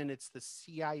disinformation. It's the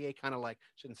CIA kind of like,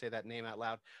 shouldn't say that name out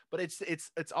loud, but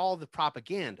it's all the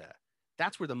propaganda.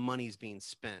 That's where the money's being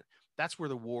spent. That's where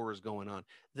the war is going on.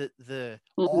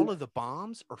 All of the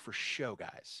bombs are for show,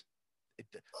 guys.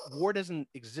 War doesn't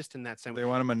exist in that same way. They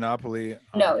want a monopoly.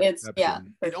 No, it's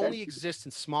exception. It only exists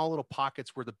in small little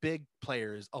pockets where the big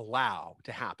players allow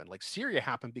to happen. Like Syria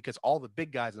happened because all the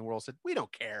big guys in the world said, we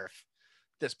don't care if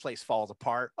this place falls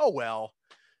apart. Oh, well.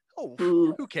 Oh,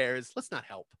 who cares? Let's not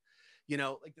help. You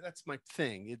know, like that's my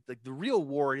thing. Like the real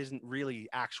war isn't really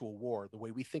actual war. The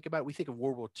way we think about it, we think of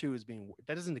World War II as being,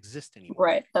 that doesn't exist anymore.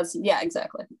 Right.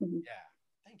 Exactly. Yeah.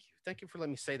 Thank you for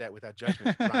letting me say that without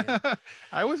judgment, Ryan.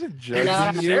 I wasn't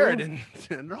judging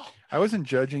you. No. I wasn't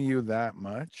judging you that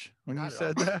much when you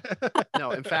said that. No,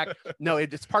 in fact, no.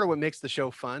 It's part of what makes the show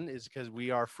fun is because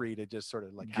we are free to just sort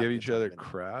of like give each other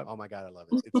crap. Oh my God, I love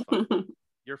it. It's fun.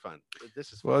 You're fun.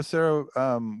 This is fun. Well, Sarah,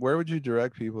 where would you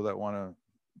direct people that want to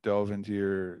delve into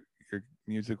your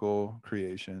musical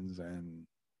creations, and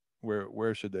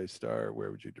where should they start?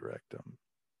 Where would you direct them?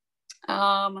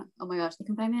 Oh my gosh, you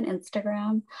can find me on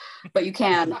Instagram, but you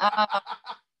can.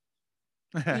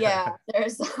 Yeah,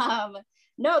 there's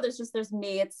there's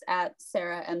me. It's at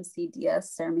Sara MCDS,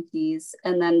 Sara McDees,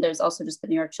 and then there's also just the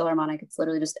New York Chill Harmonic. It's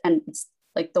literally just, and it's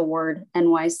like the word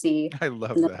NYC. I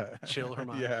love that. Chill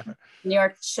Harmonic. Yeah. New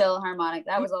York Chill Harmonic.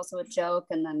 That was also a joke,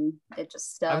 and then it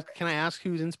just stuck. Can I ask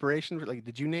whose inspiration? Like,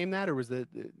 did you name that, or was that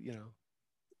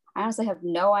I honestly have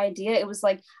no idea. It was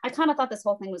like, I kind of thought this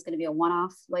whole thing was going to be a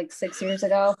one-off like 6 years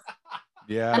ago.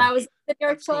 Yeah. And I was the New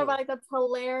York Chill Harmonic. That's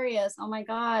hilarious. Oh my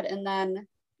God. And then,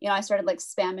 I started like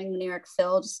spamming the New York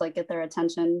Phil, just like get their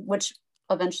attention, which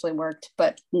eventually worked,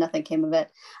 but nothing came of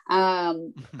it.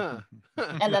 And then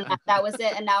that was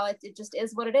it. And now it just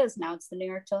is what it is. Now it's the New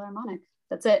York Chill Harmonic.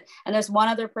 That's it. And there's one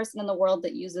other person in the world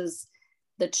that uses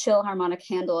the Chill Harmonic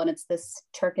handle, and it's this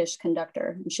Turkish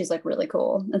conductor, and she's like really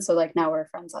cool. And so like now we're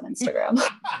friends on Instagram.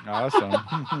 Awesome.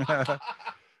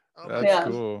 That's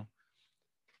cool.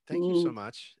 Thank you so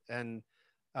much. And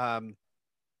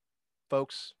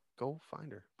folks, go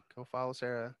find her. Go follow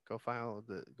Sarah. Go follow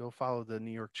the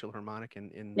New York Chill Harmonic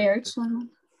and in New York Chill Harmonic.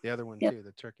 The other one too,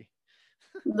 the turkey.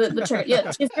 The turkey. Yeah,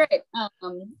 she's great.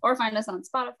 Or find us on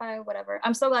Spotify, whatever.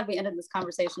 I'm so glad we ended this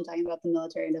conversation talking about the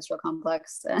military industrial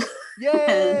complex.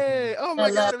 Yay! Oh my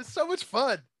God, it was so much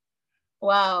fun.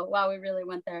 Wow, we really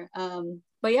went there.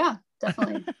 But yeah,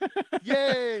 definitely.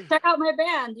 Yay! Check out my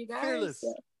band, you guys. Fearless.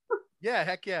 Yeah,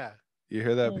 heck yeah. You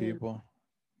hear that, people?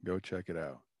 Go check it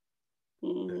out.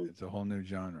 It's a whole new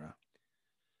genre.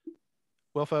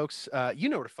 Well, folks, you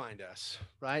know where to find us,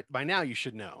 right? By now, you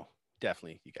should know.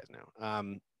 Definitely, you guys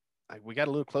know. We got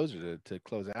a little closer to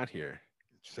close out here.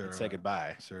 Sarah, say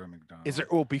goodbye. Sara McDonald. Is there?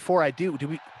 Oh, before I do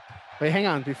we? Wait, hang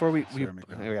on. Before we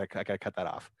I gotta cut that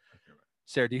off. Okay, right.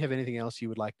 Sarah, do you have anything else you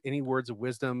would like? Any words of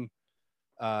wisdom?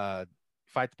 Fight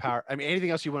the power. I mean,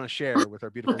 anything else you want to share with our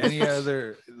beautiful?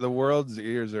 The world's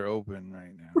ears are open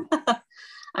right now.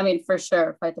 I mean, for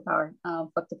sure, fight the power.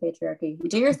 Fuck the patriarchy.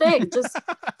 Do your thing. Just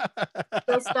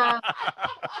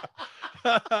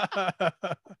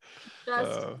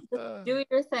do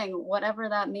your thing, whatever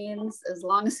that means. As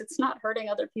long as it's not hurting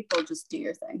other people, just do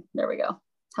your thing. There we go.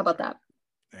 How about that?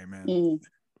 Amen.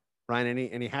 Ryan,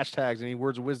 any hashtags, any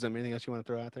words of wisdom, anything else you want to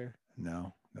throw out there?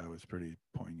 No, that was pretty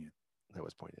poignant. That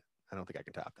was poignant. I don't think I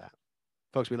can top that.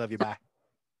 Folks, we love you. Bye.